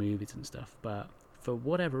a lot of movies and stuff, but for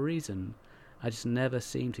whatever reason I just never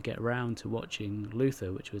seemed to get around to watching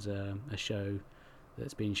Luther, which was a show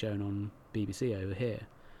that's been shown on BBC over here.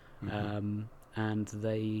 And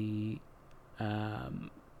they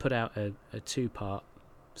put out a 2-part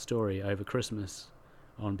story over Christmas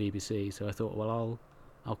on BBC, so I thought, well,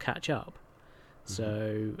 I'll catch up.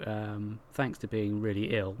 So thanks to being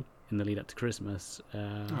really ill in the lead up to Christmas,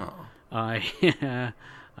 I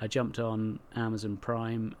I jumped on Amazon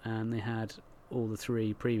Prime, and they had all the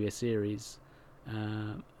 3 previous series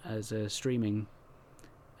as a streaming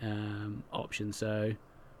option. So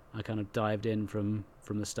I kind of dived in from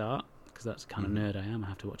the start, because that's the kind of nerd I am. I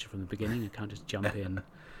have to watch it from the beginning. I can't just jump in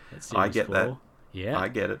at series I get 4. that. Yeah, I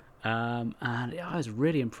get it. And I was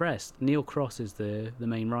really impressed. Neil Cross is the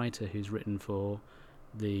main writer who's written for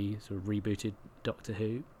the sort of rebooted Doctor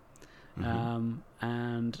Who.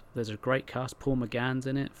 And there's a great cast. Paul McGann's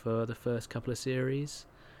in it for the first couple of series.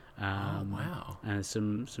 Wow. And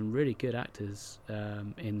some really good actors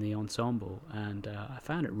in the ensemble, and I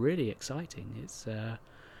found it really exciting. It's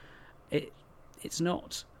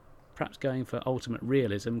not perhaps going for ultimate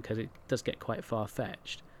realism, because it does get quite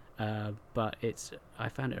far-fetched, but I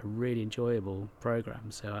found it a really enjoyable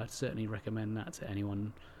program, so I'd certainly recommend that to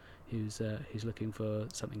anyone who's looking for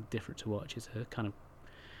something different to watch. It's a kind of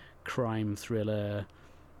crime thriller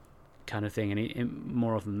kind of thing, and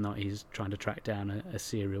more often than not he's trying to track down a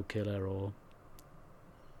serial killer or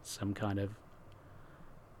some kind of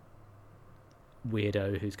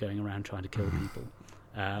weirdo who's going around trying to kill people.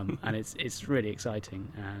 And it's really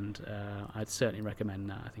exciting, and I'd certainly recommend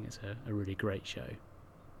that. I think it's a really great show.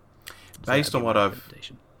 Based on what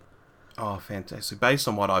fantastic. Based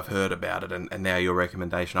on what I've heard about it, and now your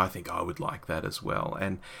recommendation, I think I would like that as well.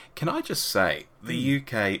 And can I just say, the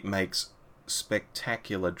UK makes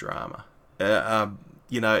spectacular drama.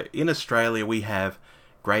 In Australia we have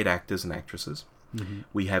great actors and actresses.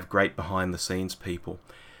 We have great behind the scenes people,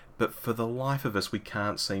 but for the life of us we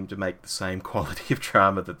can't seem to make the same quality of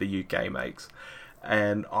drama that the UK makes.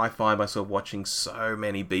 And I find myself watching so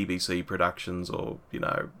many BBC productions or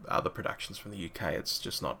other productions from the UK. It's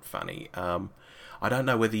just not funny. I don't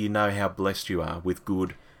know whether you know how blessed you are with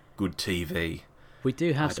good TV. We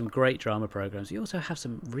do have some great drama programs. We also have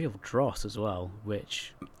some real dross as well,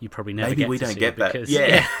 which you probably never Maybe get we to don't see get that. because,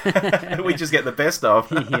 Yeah. We just get the best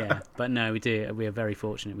of. Yeah, but no, we do. We are very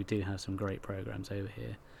fortunate. We do have some great programs over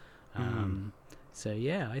here. So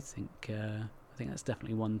yeah, I think that's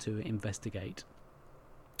definitely one to investigate.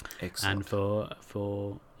 Excellent. And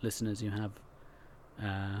for listeners who have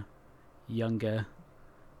younger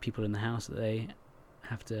people in the house that they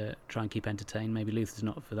have to try and keep entertained, maybe Luther's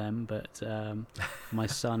not for them, but my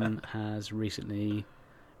son has recently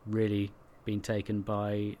really been taken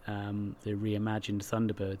by the reimagined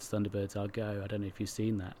Thunderbirds Are Go. I don't know if you've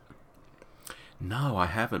seen that. No, I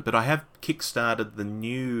haven't, but I have kickstarted the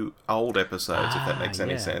new old episodes, if that makes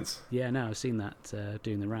any sense. Yeah, no, I've seen that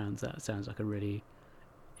doing the rounds. That sounds like a really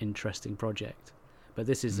interesting project. But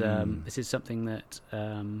this is something that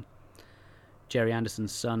Jerry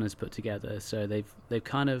Anderson's son has put together. So they've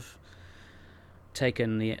kind of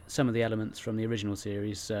taken some of the elements from the original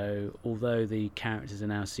series. So although the characters are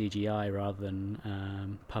now CGI rather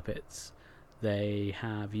than puppets, they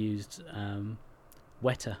have used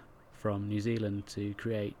Weta from New Zealand to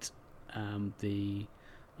create the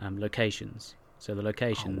locations. So the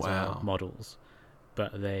locations are models,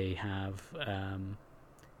 but they have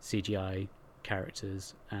CGI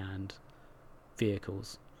characters and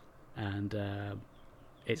vehicles, and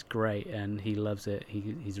it's great, and he loves it.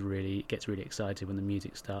 He gets really excited when the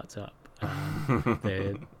music starts up.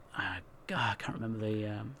 I can't remember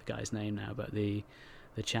the guy's name now, but the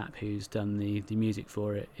chap who's done the music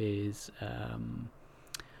for it is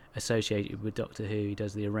associated with Doctor Who. He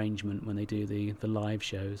does the arrangement when they do the live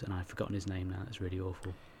shows, and I've forgotten his name now. That's really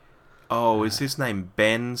awful. Oh, is his name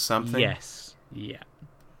Ben something? Yes. Yeah.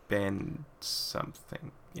 Ben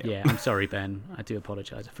something. Yeah, I'm sorry, Ben. I do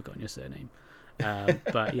apologise. I've forgotten your surname.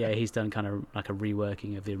 But yeah, he's done kind of like a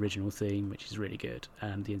reworking of the original theme, which is really good,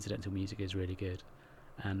 and the incidental music is really good.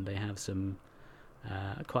 And they have some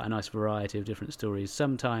quite a nice variety of different stories.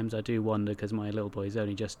 Sometimes I do wonder, because my little boy is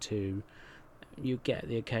only just 2, you get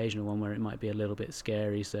the occasional one where it might be a little bit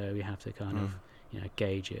scary, so you have to kind of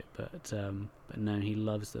gauge it. But no, he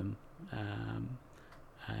loves them.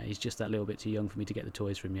 He's just that little bit too young for me to get the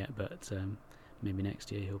toys for him yet, but maybe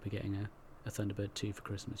next year he'll be getting a Thunderbird 2 for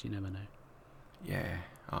Christmas. You never know. Yeah.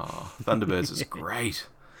 Oh, Thunderbirds is great.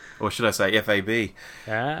 Or should I say FAB?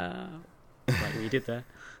 Like what you did there.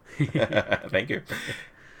 Thank you.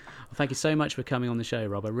 Well, thank you so much for coming on the show,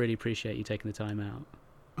 Rob. I really appreciate you taking the time out.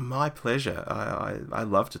 My pleasure. I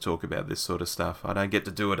love to talk about this sort of stuff. I don't get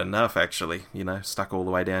to do it enough, actually. Stuck all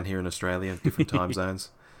the way down here in Australia, different time zones.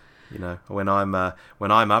 When I'm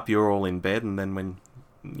up, you're all in bed, and then when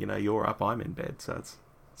you're up, I'm in bed. So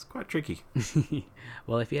it's quite tricky.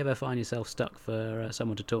 Well, if you ever find yourself stuck for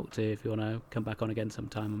someone to talk to, if you want to come back on again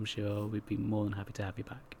sometime, I'm sure we'd be more than happy to have you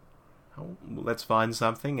back. Oh, well, let's find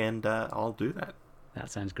something, and I'll do that. That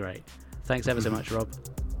sounds great. Thanks ever so much, Rob.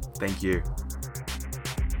 Thank you.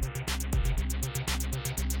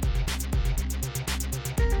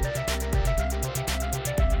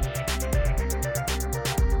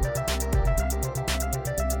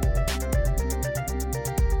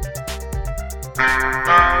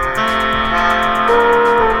 Bye.